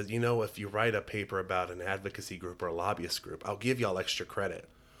professor said, if you write a paper about an advocacy group or a lobbyist group, I'll give y'all extra credit.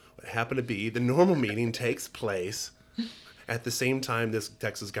 What happened to be the normal meeting takes place at the same time this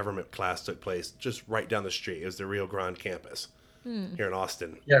Texas government class took place, just right down the street. It was the Rio Grande campus here in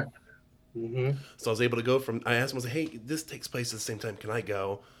Austin. Yeah. Mm-hmm. So I was able to go I asked him, I was like, hey, this takes place at the same time. Can I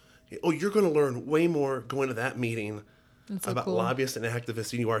go? Oh, you're going to learn way more going to that meeting about lobbyists and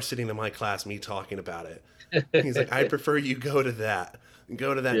activists than you are sitting in my class, me talking about it. He's like, I prefer you go to that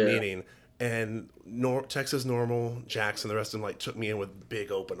meeting. And Texas Normal, Jackson, the rest of them took me in with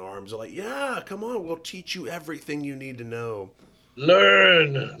big open arms. They're like, yeah, come on, we'll teach you everything you need to know.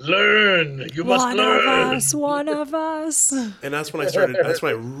 Learn. You must learn. One of us. And that's when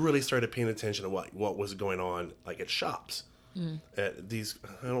I really started paying attention to what was going on, at shops. At these,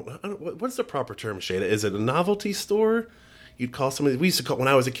 I don't, what's the proper term, Shada? Is it a novelty store? You'd call somebody, we used to call, when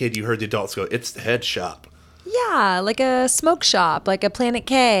I was a kid, you heard the adults go, it's the head shop. Yeah, like a smoke shop, like a Planet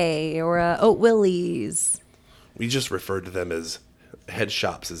K or a Oat Willie's. We just referred to them as head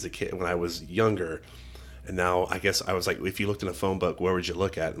shops as a kid when I was younger. And now I guess I was like, if you looked in a phone book, where would you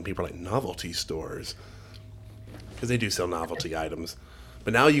look at? And people are like, novelty stores. Because they do sell novelty items.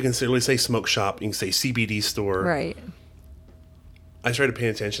 But now you can literally say smoke shop, you can say CBD store. Right. I started paying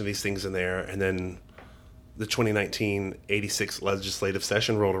attention to these things in there, and then the 2019 86 legislative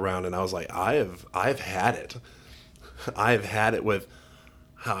session rolled around, and I was like, I've had it. I've had it with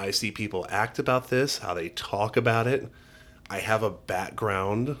how I see people act about this, how they talk about it. I have a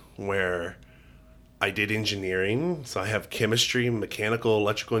background where I did engineering, so I have chemistry, mechanical,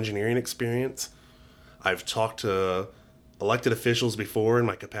 electrical engineering experience. I've talked to elected officials before in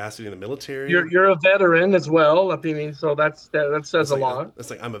my capacity in the military. You're a veteran as well. I mean, so that says a lot.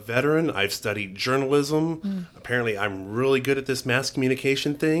 It's like I'm a veteran. I've studied journalism. Apparently, I'm really good at this mass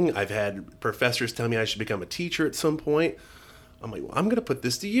communication thing. I've had professors tell me I should become a teacher at some point. I'm like, well, I'm going to put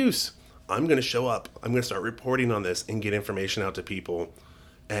this to use. I'm going to show up. I'm going to start reporting on this and get information out to people.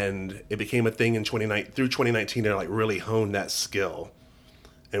 And it became a thing through 2019 to really hone that skill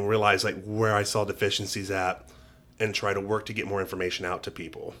and realize where I saw deficiencies at. and try to work to get more information out to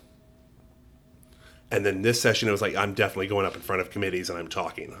people. And then this session, it was like, I'm definitely going up in front of committees and I'm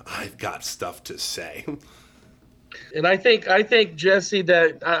talking. I've got stuff to say. And I think Jesse,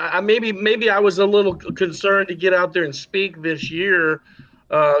 that maybe I was a little concerned to get out there and speak this year.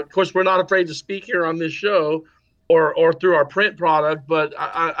 Of course, we're not afraid to speak here on this show or through our print product, but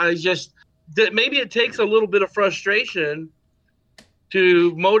I just that maybe it takes a little bit of frustration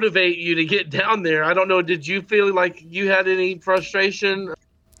to motivate you to get down there. I don't know. Did you feel like you had any frustration?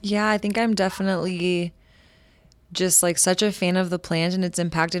 Yeah, I think I'm definitely just like such a fan of the plant, and it's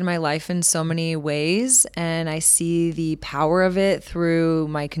impacted my life in so many ways. And I see the power of it through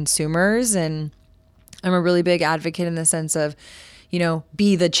my consumers. And I'm a really big advocate in the sense of,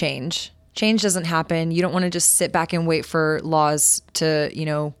 be the change. Change doesn't happen. You don't want to just sit back and wait for laws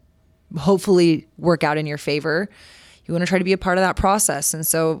to, hopefully work out in your favor. You want to try to be a part of that process. And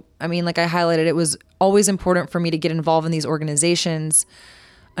so, like I highlighted, it was always important for me to get involved in these organizations.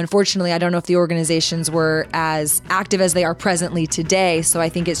 Unfortunately, I don't know if the organizations were as active as they are presently today. So I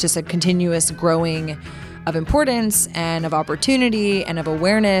think it's just a continuous growing of importance and of opportunity and of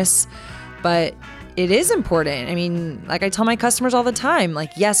awareness. But it is important. Like I tell my customers all the time,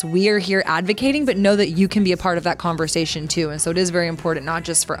 like, yes, we are here advocating, but know that you can be a part of that conversation too. And so it is very important, not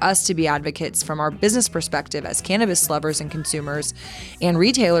just for us to be advocates from our business perspective as cannabis lovers and consumers and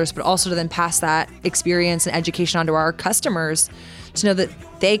retailers, but also to then pass that experience and education onto our customers to know that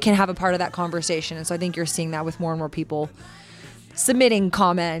they can have a part of that conversation. And so I think you're seeing that with more and more people submitting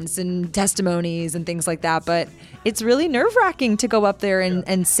comments and testimonies and things like that. But it's really nerve-wracking to go up there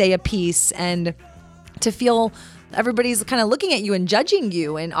and say a piece and to feel everybody's kind of looking at you and judging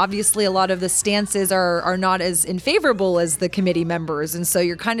you. And obviously a lot of the stances are not as favorable as the committee members. And so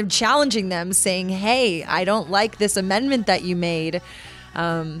you're kind of challenging them saying, hey, I don't like this amendment that you made.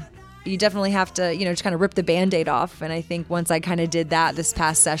 You definitely have to, just kind of rip the Band-Aid off. And I think once I kind of did that this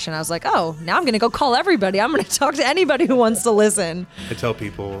past session, I was like, oh, now I'm going to go call everybody. I'm going to talk to anybody who wants to listen. I tell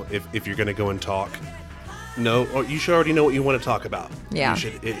people, if you're going to go and talk, you should already know what you want to talk about. Yeah.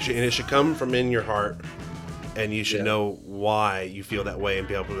 It should come from in your heart, and you should know why you feel that way and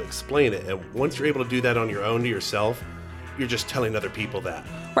be able to explain it. And once you're able to do that on your own to yourself, you're just telling other people that.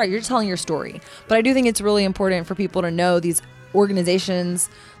 Right, you're telling your story. But I do think it's really important for people to know these organizations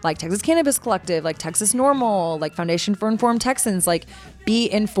like Texas Cannabis Collective, like Texas NORML, like Foundation for Informed Texans, like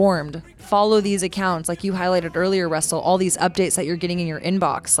be informed, follow these accounts. Like you highlighted earlier, Russell, all these updates that you're getting in your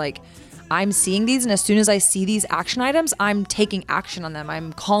inbox. Like I'm seeing these, and as soon as I see these action items, I'm taking action on them.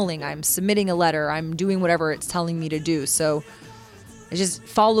 I'm calling, I'm submitting a letter, I'm doing whatever it's telling me to do. So I just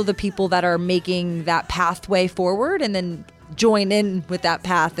follow the people that are making that pathway forward and then join in with that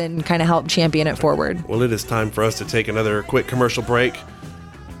path and kind of help champion it forward. Well, it is time for us to take another quick commercial break.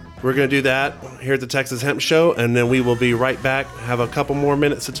 We're going to do that here at the Texas Hemp Show, and then we will be right back, have a couple more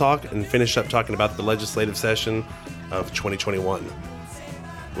minutes to talk, and finish up talking about the legislative session of 2021.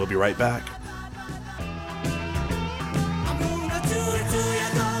 We'll be right back.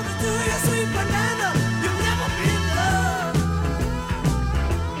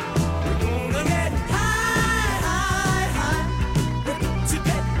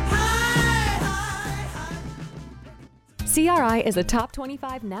 CRI is a top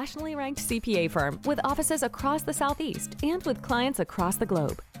 25 nationally ranked CPA firm with offices across the Southeast and with clients across the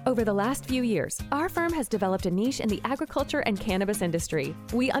globe. Over the last few years, our firm has developed a niche in the agriculture and cannabis industry.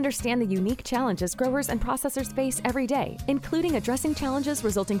 We understand the unique challenges growers and processors face every day, including addressing challenges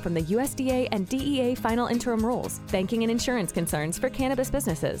resulting from the USDA and DEA final interim rules, banking and insurance concerns for cannabis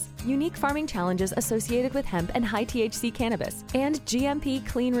businesses, unique farming challenges associated with hemp and high THC cannabis, and GMP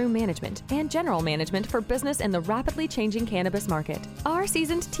clean room management and general management for business in the rapidly changing cannabis market. Our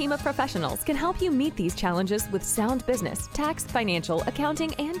seasoned team of professionals can help you meet these challenges with sound business, tax, financial,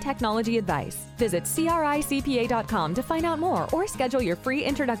 accounting, and technology advice. Visit CRICPA.com to find out more or schedule your free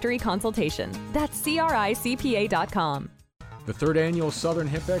introductory consultation. That's CRICPA.com. The third annual Southern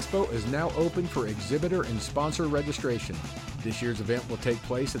Hemp Expo is now open for exhibitor and sponsor registration. This year's event will take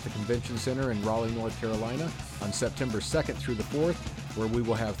place at the Convention Center in Raleigh, North Carolina on September 2nd through the 4th, where we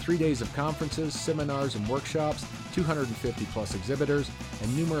will have 3 days of conferences, seminars, and workshops, 250 plus exhibitors,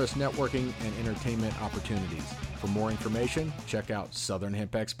 and numerous networking and entertainment opportunities. For more information, check out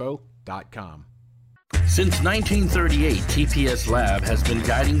southernhempexpo.com. Since 1938, TPS Lab has been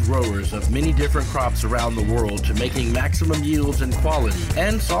guiding growers of many different crops around the world to making maximum yields and quality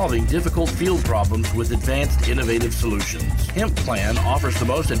and solving difficult field problems with advanced innovative solutions. Hemp Plan offers the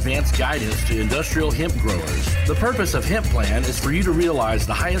most advanced guidance to industrial hemp growers. The purpose of Hemp Plan is for you to realize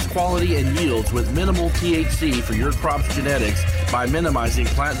the highest quality and yields with minimal THC for your crop's genetics by minimizing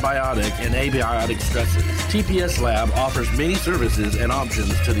plant biotic and abiotic stresses. TPS Lab offers many services and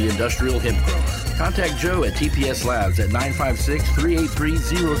options to the industrial hemp grower. Contact Joe at TPS Labs at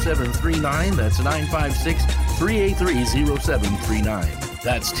 956-383-0739. That's 956-383-0739.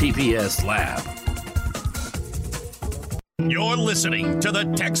 That's TPS Lab. You're listening to the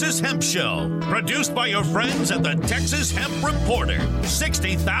Texas Hemp Show, produced by your friends at the Texas Hemp Reporter.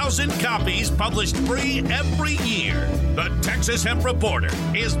 60,000 copies published free every year. The Texas Hemp Reporter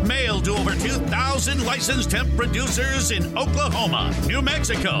is mailed to over 2,000 licensed hemp producers in Oklahoma, New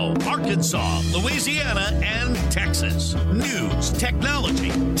Mexico, Arkansas, Louisiana, and Texas. News, technology,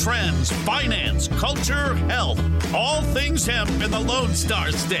 trends, finance, culture, health, all things hemp in the Lone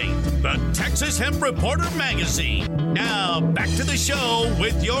Star State. The Texas Hemp Reporter magazine. Now, back to the show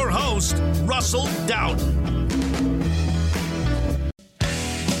with your host, Russell Dowden.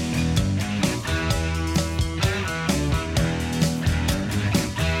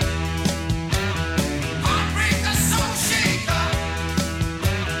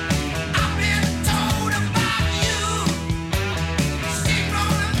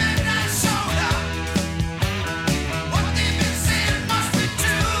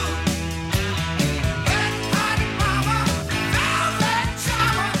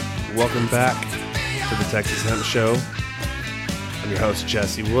 Welcome back to the Texas Hemp Show. I'm your host,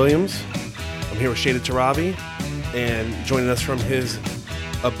 Jesse Williams. I'm here with Shada Tarabi, and joining us from his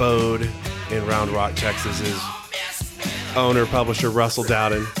abode in Round Rock, Texas, is owner, publisher, Russell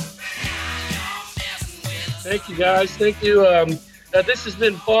Dowden. Thank you, guys. Thank you. This has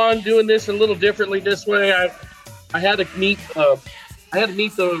been fun doing this a little differently this way. I had to meet the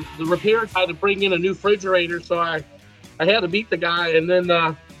repair guy to bring in a new refrigerator, so I had to meet the guy, and then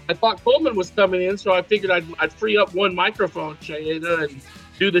I thought Coleman was coming in, so I figured I'd free up one microphone, Shada, and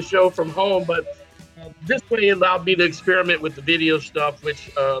do the show from home. But this way allowed me to experiment with the video stuff,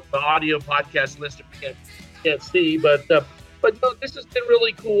 which the audio podcast listener can't see. But no, this has been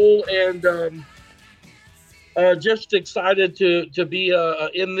really cool, and just excited to be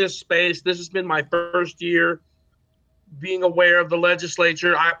in this space. This has been my first year being aware of the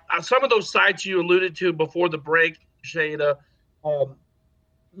legislature. Some of those sites you alluded to before the break, Shada,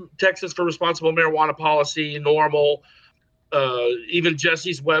 Texas for Responsible Marijuana Policy, NORML, even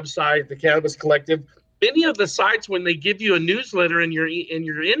Jesse's website, the Cannabis Collective. Many of the sites, when they give you a newsletter in your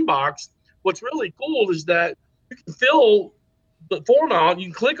inbox, what's really cool is that you can fill the form out. You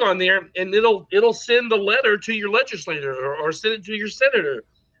can click on there, and it'll send the letter to your legislator or send it to your senator,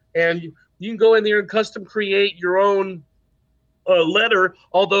 and you can go in there and custom create your own letter.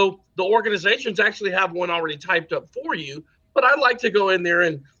 Although the organizations actually have one already typed up for you. But I like to go in there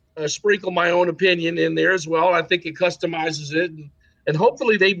and sprinkle my own opinion in there as well. I think it customizes it, and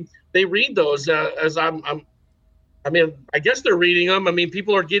hopefully they read those as I guess they're reading them. I mean,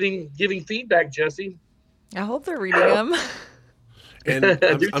 people are giving feedback, Jesse. I hope they're reading them. And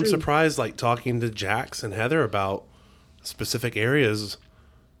I'm surprised, like, talking to Jax and Heather about specific areas.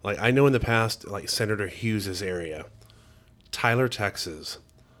 Like, I know in the past, like Senator Hughes's area, Tyler, Texas,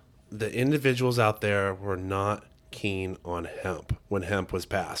 the individuals out there were not keen on hemp when hemp was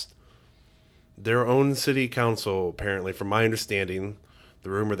passed. Their own city council, apparently, from my understanding, the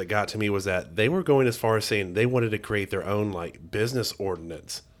rumor that got to me was that they were going as far as saying they wanted to create their own, like, business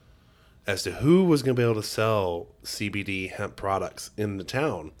ordinance as to who was going to be able to sell CBD hemp products in the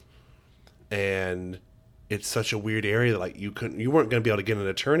town. And it's such a weird area that, like, you weren't going to be able to get an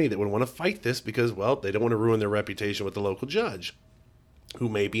attorney that would want to fight this because, well, they don't want to ruin their reputation with the local judge who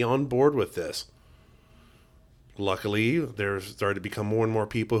may be on board with this. Luckily, there started to become more and more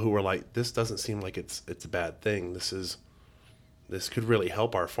people who were like, this doesn't seem like it's a bad thing. This could really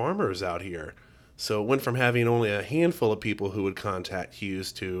help our farmers out here. So it went from having only a handful of people who would contact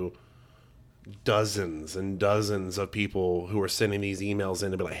Hughes to dozens and dozens of people who were sending these emails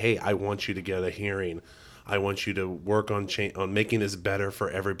in to be like, hey, I want you to get a hearing. I want you to work on making this better for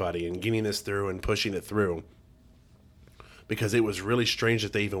everybody and getting this through and pushing it through. Because it was really strange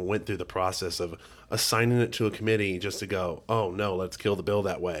that they even went through the process of assigning it to a committee just to go, oh, no, let's kill the bill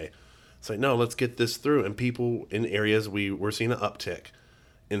that way. It's like, no, let's get this through. And people in areas, we're seeing an uptick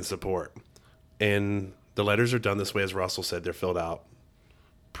in support. And the letters are done this way, as Russell said. They're filled out,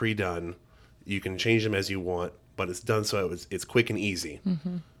 pre-done. You can change them as you want, but it's done so it's quick and easy.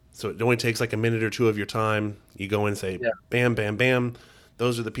 Mm-hmm. So it only takes like a minute or two of your time. You go in and say, bam, bam, bam.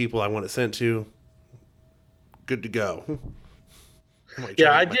 Those are the people I want it sent to. Good to go.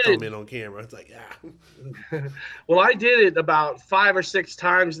 I did it in on camera. It's like, Well, I did it about 5 or 6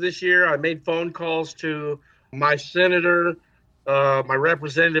 times this year. I made phone calls to my senator, my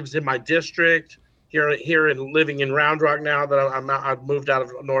representatives in my district here and living in Round Rock now that I've moved out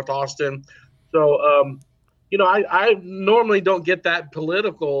of North Austin. So, I normally don't get that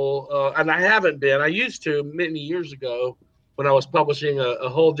political, and I haven't been. I used to many years ago when I was publishing a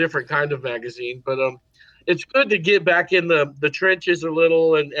whole different kind of magazine. But it's good to get back in the trenches a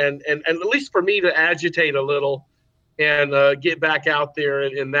little and at least for me to agitate a little and get back out there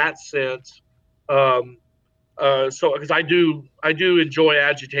in that sense. So because I do enjoy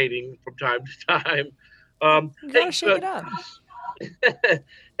agitating from time to time. You gotta shake it up.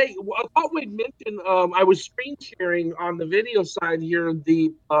 Hey, I thought we'd mention, I was screen sharing on the video side here,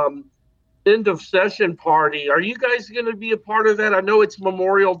 the end of session party. Are you guys going to be a part of that? I know it's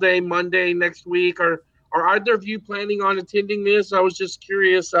Memorial Day Monday next week. Are either of you planning on attending this? I was just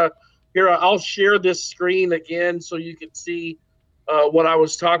curious. Here, I'll share this screen again so you can see what I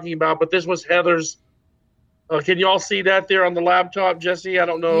was talking about. But this was Heather's. Can you all see that there on the laptop, Jesse? I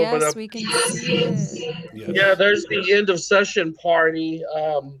don't know. Yes, but, we can see it. Yeah, there's the end of session party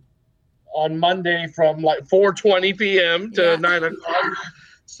on Monday from like 4:20 p.m. to 9 o'clock.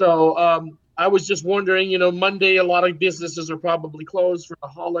 So I was just wondering, Monday, a lot of businesses are probably closed for the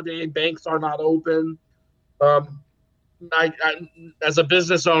holiday. Banks are not open. I, as a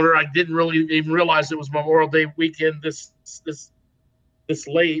business owner, I didn't really even realize it was Memorial Day weekend this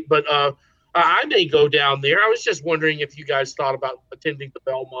late, but I may go down there. I was just wondering if you guys thought about attending the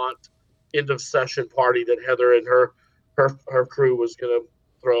Belmont end of session party that Heather and her crew was going to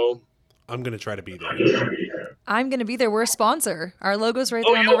throw. I'm going to try to be there. I'm going to be there. We're a sponsor. Our logo's right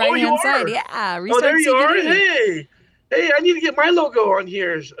there on the right-hand side. Yeah. Restart there you CBD. Are. Hey, I need to get my logo on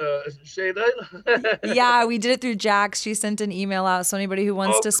here, Shayla. Yeah, we did it through Jax. She sent an email out, so anybody who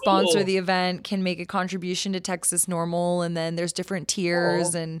wants to sponsor the event can make a contribution to Texas Normal, and then there's different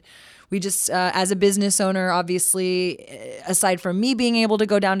tiers, and we just, as a business owner, obviously, aside from me being able to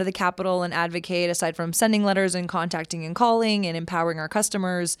go down to the Capitol and advocate, aside from sending letters and contacting and calling and empowering our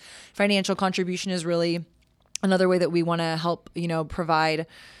customers, financial contribution is really another way that we want to help, provide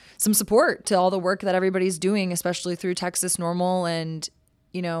some support to all the work that everybody's doing, especially through Texas Normal and,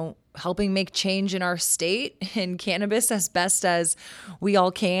 helping make change in our state in cannabis as best as we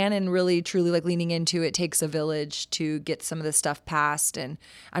all can, and really truly leaning into it takes a village to get some of this stuff passed. And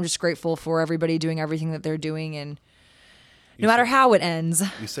I'm just grateful for everybody doing everything that they're doing, and no matter how it ends.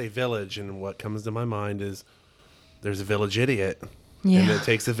 You say village, and what comes to my mind is there's a village idiot. Yeah. And it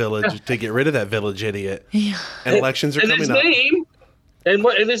takes a village to get rid of that village idiot. Yeah. And elections are coming up.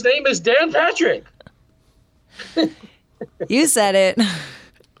 And his name is Dan Patrick. You said it.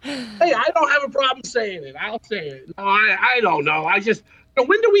 Hey, I don't have a problem saying it. I'll say it. No, I don't know. I just,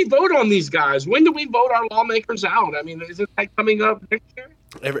 when do we vote on these guys? When do we vote our lawmakers out? I mean, isn't that coming up next year?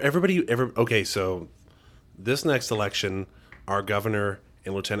 Okay, so this next election, our governor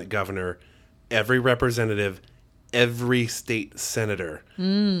and lieutenant governor, every representative, every state senator,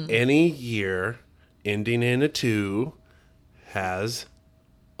 any year ending in a 2 has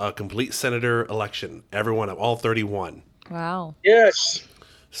a complete senator election. Every one of all 31. Wow. Yes.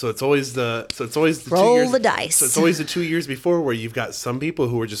 So it's always the roll 2 years, the dice. So it's always the 2 years before where you've got some people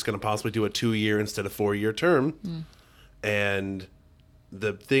who are just going to possibly do a 2-year instead of 4-year term. And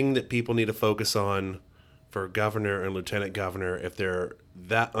the thing that people need to focus on for governor and lieutenant governor, if they're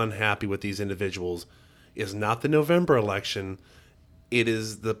that unhappy with these individuals, is not the November election. It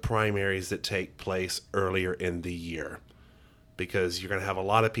is the primaries that take place earlier in the year, because you're going to have a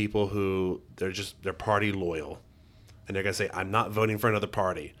lot of people who they're party loyal. And they're going to say, I'm not voting for another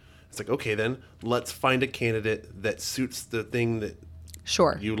party. It's like, okay, then let's find a candidate that suits the thing that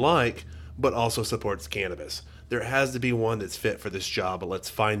you like, but also supports cannabis. There has to be one that's fit for this job, but let's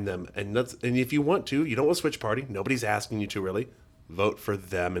find them. And if you want to, you don't want to switch party. Nobody's asking you to really. Vote for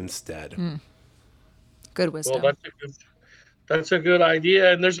them instead. Good wisdom. Well, that's a good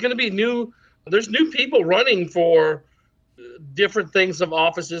idea. And there's going to be new people running for different things of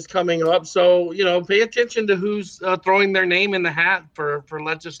offices coming up. So, pay attention to who's throwing their name in the hat for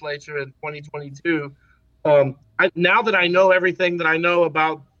legislature in 2022. Now that I know everything that I know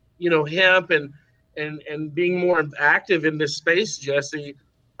about, hemp and being more active in this space, Jesse,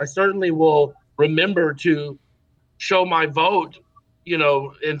 I certainly will remember to show my vote, in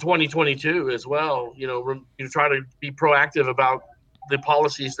 2022 as well. Try to be proactive about the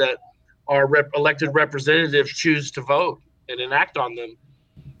policies that our elected representatives choose to vote and enact on them.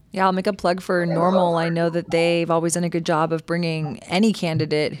 Yeah, I'll make a plug for NORML. I know that they've always done a good job of bringing any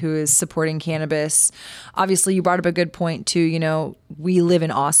candidate who is supporting cannabis. Obviously, you brought up a good point too. You know, we live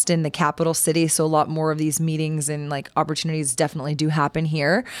in Austin, the capital city, so a lot more of these meetings and like opportunities definitely do happen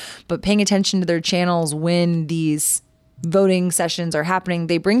here. But paying attention to their channels when these voting sessions are happening,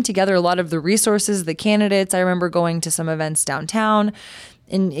 they bring together a lot of the resources, the candidates. I remember going to some events downtown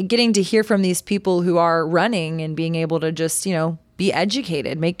and getting to hear from these people who are running and being able to just, you know, be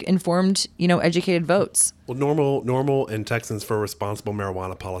educated, make informed, you know, educated votes. Well, NORML and Texans for Responsible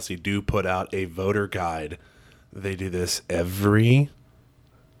Marijuana Policy do put out a voter guide. They do this every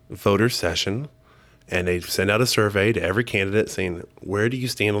voter session, and they send out a survey to every candidate saying, where do you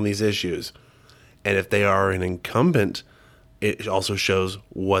stand on these issues? And if they are an incumbent, it also shows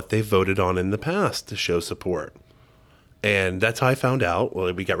what they voted on in the past to show support. And that's how I found out.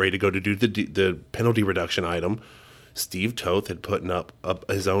 Well, we got ready to go to do the penalty reduction item. Steve Toth had put up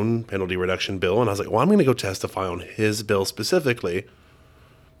his own penalty reduction bill, and I was like, well, I'm going to go testify on his bill specifically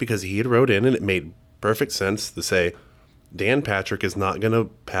because he had wrote in, and it made perfect sense to say, Dan Patrick is not going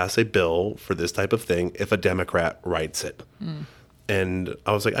to pass a bill for this type of thing if a Democrat writes it. And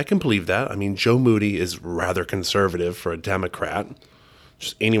I was like, I can believe that. I mean, Joe Moody is rather conservative for a Democrat,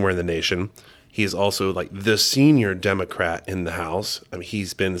 just anywhere in the nation. He is also like the senior Democrat in the House. I mean,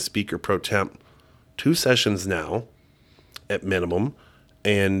 he's been Speaker pro temp 2 sessions now at minimum,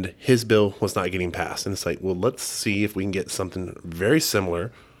 and his bill was not getting passed. And it's like, well, let's see if we can get something very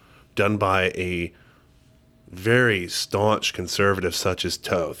similar done by a very staunch conservative such as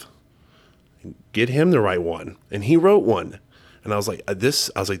Toth. Get him the right one. And he wrote one. And I was like, this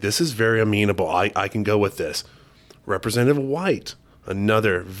is very amenable. I can go with this. Representative White,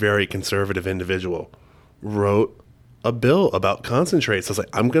 another very conservative individual, wrote a bill about concentrates. I was like,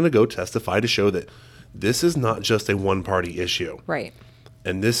 I'm going to go testify to show that this is not just a one-party issue. Right.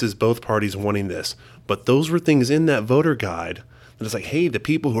 And this is both parties wanting this. But those were things in that voter guide that it's like, hey, the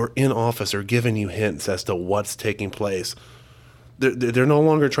people who are in office are giving you hints as to what's taking place. They're no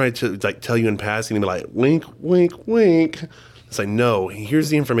longer trying to like tell you in passing and be like, wink, wink, wink. It's like, no, here's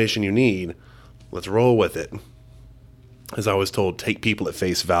the information you need. Let's roll with it. As I was told, take people at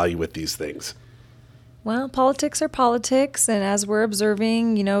face value with these things. Well, politics are politics, and as we're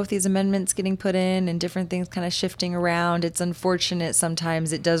observing, you know, with these amendments getting put in and different things kind of shifting around, it's unfortunate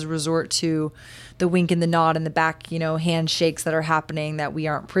sometimes it does resort to the wink and the nod and the back, you know, handshakes that are happening that we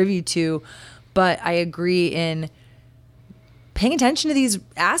aren't privy to. But I agree in paying attention to these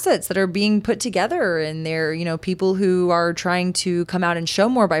assets that are being put together, and they're, you know, people who are trying to come out and show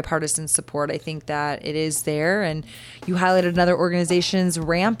more bipartisan support. I think that it is there. And you highlighted another organization's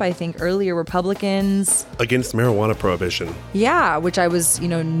RAMP, I think earlier, Republicans Against Marijuana Prohibition. Yeah, which I was, you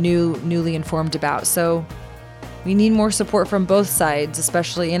know, newly informed about. So we need more support from both sides,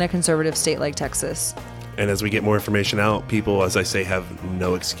 especially in a conservative state like Texas. And as we get more information out, people, as I say, have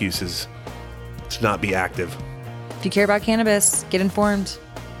no excuses to not be active. If you care about cannabis, get informed,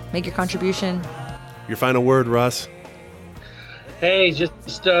 make your contribution. Your final word, Russ? Hey,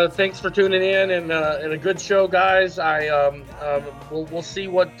 just thanks for tuning in, and a good show, guys. We'll see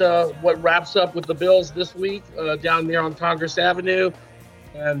what wraps up with the bills this week down there on Congress Avenue,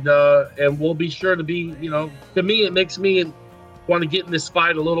 and we'll be sure to be, you know, to me it makes me want to get in this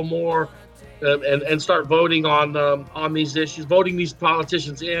fight a little more, and start voting on these issues, voting these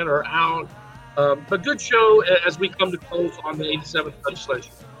politicians in or out. But good show as we come to close on the 87th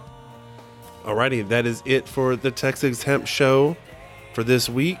legislation. Alrighty, that is it for the Texas Hemp Show for this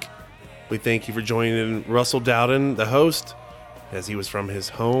week. We thank you for joining Russell Dowden, the host, as he was from his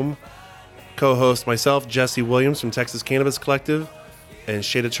home. Co-host myself, Jesse Williams from Texas Cannabis Collective, and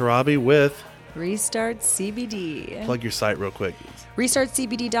Shada Tarabi with Restart CBD. Plug your site real quick.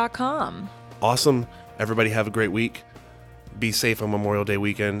 RestartCBD.com. Awesome. Everybody have a great week. Be safe on Memorial Day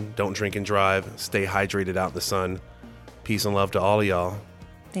weekend. Don't drink and drive. Stay hydrated out in the sun. Peace and love to all of y'all.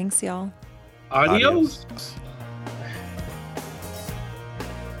 Thanks, y'all. Adios.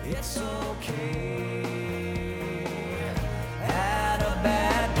 It's okay.